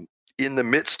in the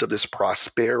midst of this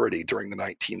prosperity during the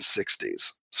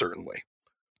 1960s, certainly.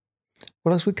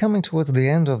 Well, as we're coming towards the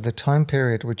end of the time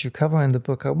period which you cover in the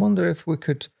book, I wonder if we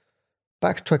could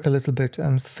backtrack a little bit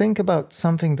and think about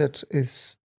something that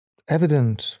is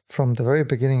evident from the very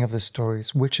beginning of the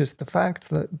stories, which is the fact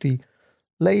that the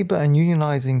labor and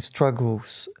unionizing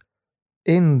struggles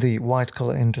in the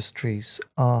white-collar industries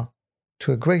are,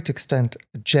 to a great extent,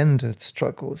 gendered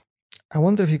struggles. I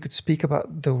wonder if you could speak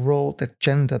about the role that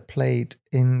gender played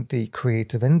in the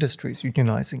creative industries'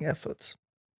 unionizing efforts.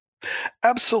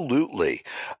 Absolutely.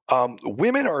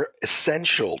 Women are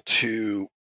essential to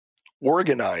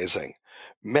organizing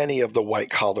many of the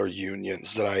white-collar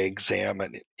unions that I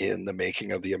examine in the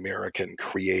making of the American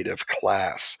creative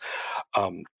class.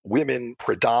 Women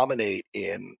predominate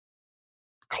in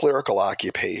clerical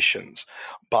occupations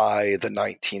by the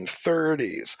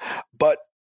 1930s, but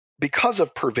because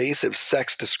of pervasive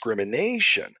sex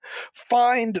discrimination,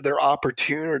 find their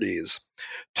opportunities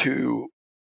to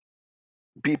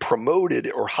be promoted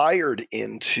or hired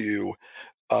into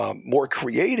more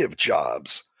creative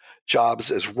jobs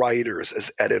as writers, as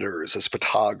editors, as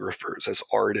photographers, as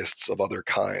artists of other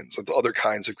kinds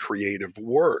of creative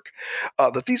work,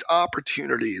 that these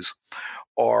opportunities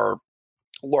are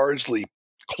largely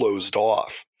closed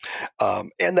off.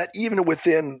 And that even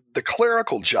within the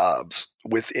clerical jobs,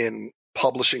 within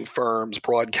publishing firms,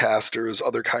 broadcasters,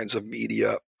 other kinds of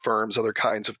media firms, other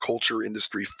kinds of culture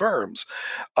industry firms,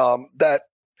 that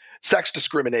sex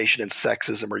discrimination and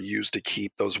sexism are used to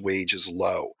keep those wages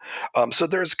low. So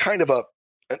there's kind of a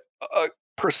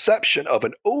perception of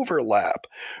an overlap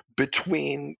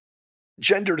between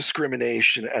gender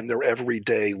discrimination and their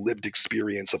everyday lived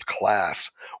experience of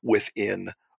class within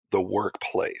the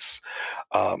workplace.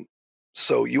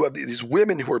 So you have these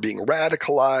women who are being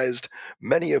radicalized,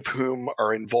 many of whom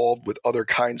are involved with other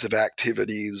kinds of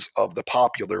activities of the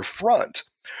Popular Front,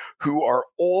 who are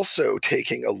also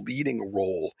taking a leading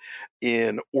role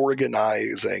in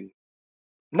organizing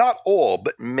not all,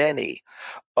 but many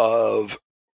of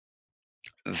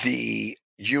the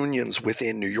unions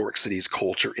within New York City's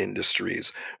culture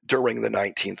industries during the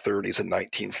 1930s and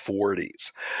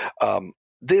 1940s.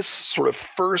 This sort of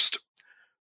first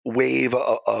wave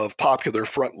of Popular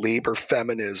Front labor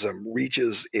feminism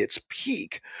reaches its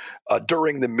peak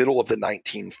during the middle of the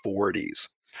 1940s,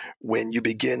 when you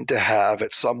begin to have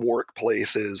at some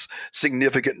workplaces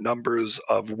significant numbers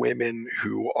of women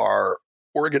who are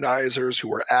organizers,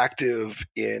 who are active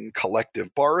in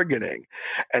collective bargaining,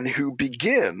 and who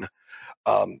begin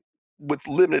with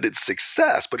limited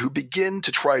success, but who begin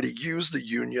to try to use the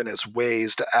union as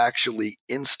ways to actually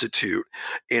institute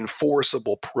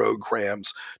enforceable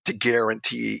programs to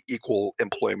guarantee equal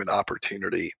employment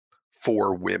opportunity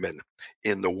for women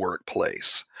in the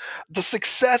workplace. The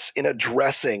success in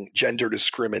addressing gender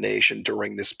discrimination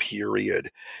during this period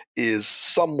is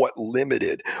somewhat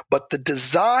limited, but the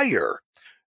desire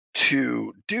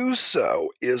to do so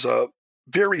is a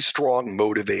very strong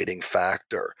motivating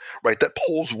factor, right, that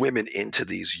pulls women into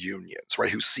these unions,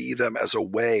 right, who see them as a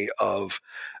way of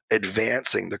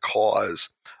advancing the cause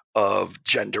of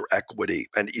gender equity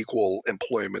and equal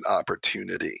employment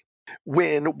opportunity.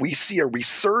 when we see a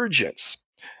resurgence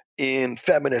in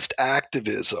feminist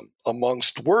activism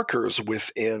amongst workers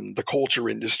within the culture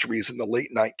industries in the late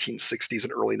 1960s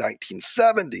and early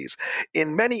 1970s,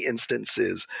 in many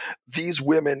instances, these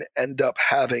women end up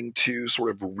having to sort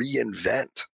of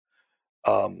reinvent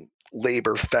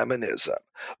labor feminism.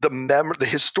 The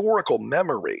historical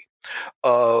memory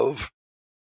of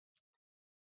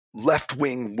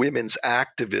left-wing women's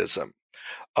activism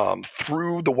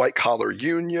through the white-collar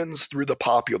unions, through the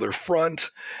Popular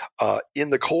Front, in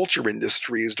the culture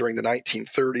industries during the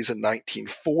 1930s and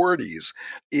 1940s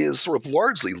is sort of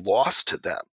largely lost to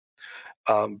them.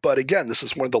 But again, this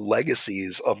is one of the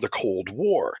legacies of the Cold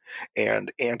War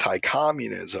and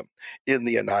anti-communism in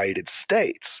the United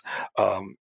States.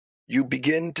 You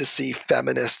begin to see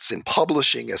feminists in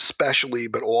publishing, especially,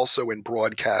 but also in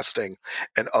broadcasting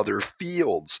and other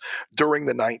fields during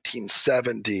the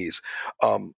 1970s,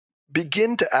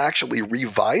 begin to actually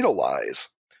revitalize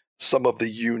some of the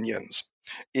unions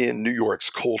in New York's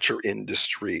culture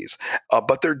industries.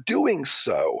 But they're doing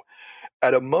so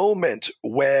at a moment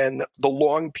when the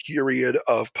long period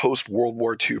of post-World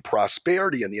War II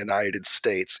prosperity in the United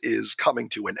States is coming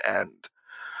to an end.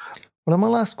 Well, my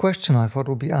last question I thought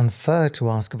would be unfair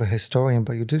to ask of a historian,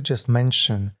 but you did just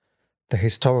mention the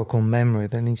historical memory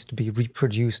that needs to be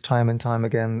reproduced time and time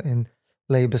again in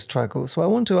labor struggles. So I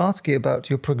want to ask you about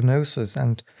your prognosis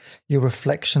and your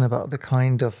reflection about the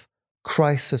kind of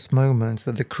crisis moments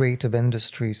that the creative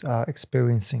industries are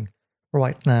experiencing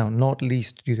right now, not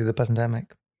least due to the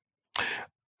pandemic.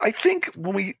 I think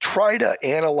when we try to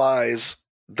analyze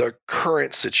the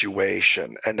current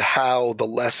situation and how the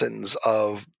lessons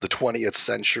of the 20th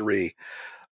century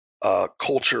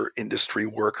culture industry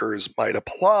workers might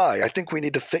apply, I think we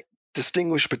need to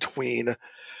distinguish between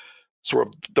sort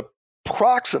of the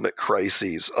proximate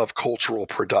crises of cultural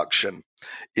production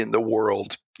in the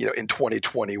world, in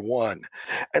 2021,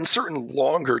 and certain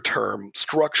longer-term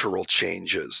structural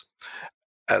changes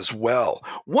as well.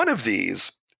 One of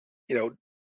these,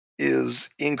 is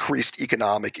increased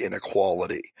economic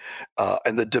inequality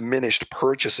and the diminished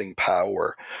purchasing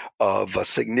power of a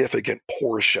significant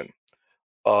portion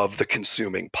of the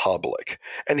consuming public.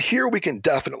 And here we can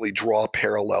definitely draw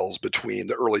parallels between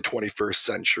the early 21st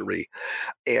century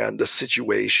and the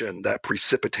situation that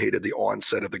precipitated the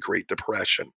onset of the Great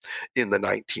Depression in the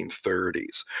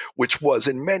 1930s, which was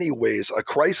in many ways a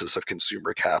crisis of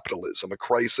consumer capitalism, a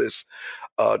crisis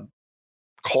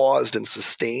caused and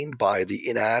sustained by the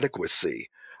inadequacy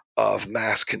of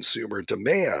mass consumer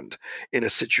demand in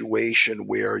a situation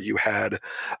where you had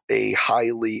a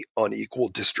highly unequal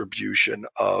distribution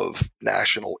of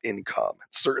national income.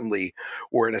 Certainly,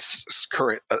 we're in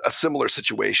a similar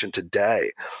situation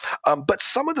today. But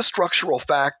some of the structural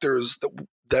factors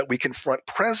that we confront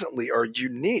presently are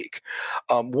unique.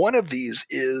 One of these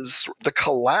is the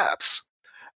collapse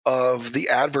of the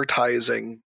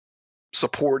advertising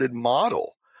supported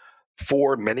model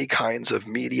for many kinds of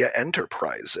media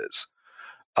enterprises.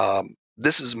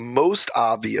 This is most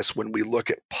obvious when we look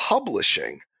at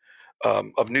publishing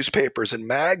of newspapers and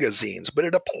magazines, but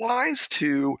it applies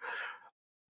to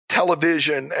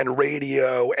television and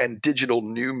radio and digital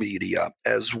new media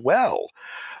as well.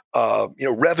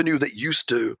 Revenue that used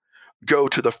to go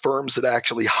to the firms that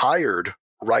actually hired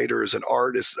writers and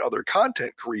artists and other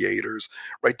content creators,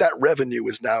 right? That revenue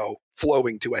is now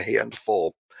flowing to a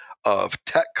handful of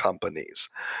tech companies,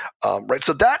 right?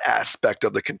 So that aspect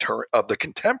of the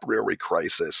contemporary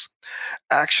crisis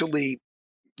actually,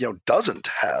 doesn't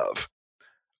have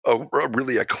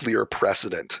really a clear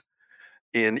precedent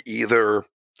in either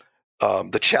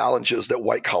the challenges that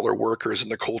white-collar workers in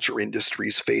the culture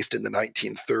industries faced in the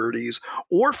 1930s,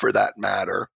 or for that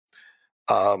matter,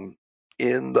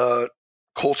 in the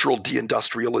cultural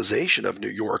deindustrialization of New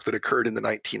York that occurred in the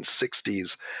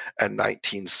 1960s and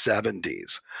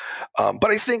 1970s.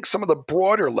 But I think some of the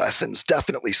broader lessons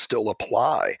definitely still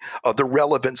apply. The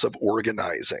relevance of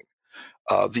organizing,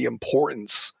 the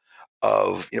importance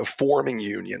of forming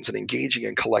unions and engaging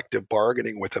in collective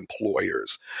bargaining with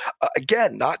employers.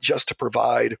 Again, not just to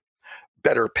provide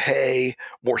better pay,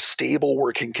 more stable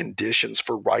working conditions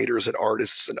for writers and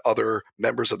artists and other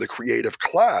members of the creative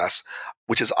class,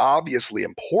 which is obviously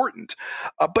important,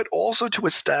 but also to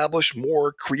establish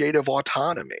more creative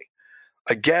autonomy.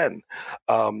 Again,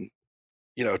 to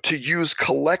use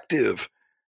collective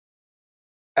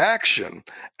action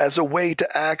as a way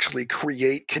to actually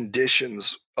create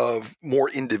conditions of more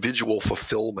individual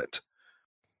fulfillment.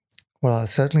 Well, I'll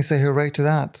certainly say hooray to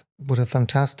that. What a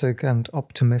fantastic and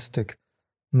optimistic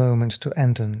moment to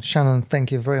end on. Shannon, thank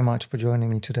you very much for joining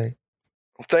me today.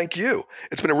 Well, thank you.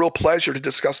 It's been a real pleasure to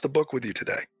discuss the book with you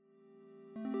today.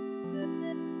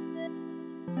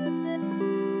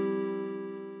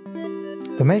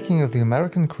 The Making of the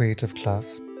American Creative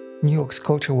Class, New York's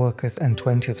Culture Workers and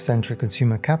 20th Century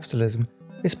Consumer Capitalism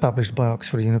is published by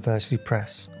Oxford University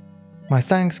Press. My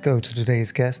thanks go to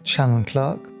today's guest, Shannon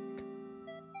Clark.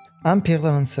 I'm Pierre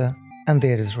Delancey, and the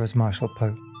editor is Marshall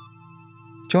Poe.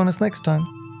 Join us next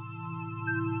time.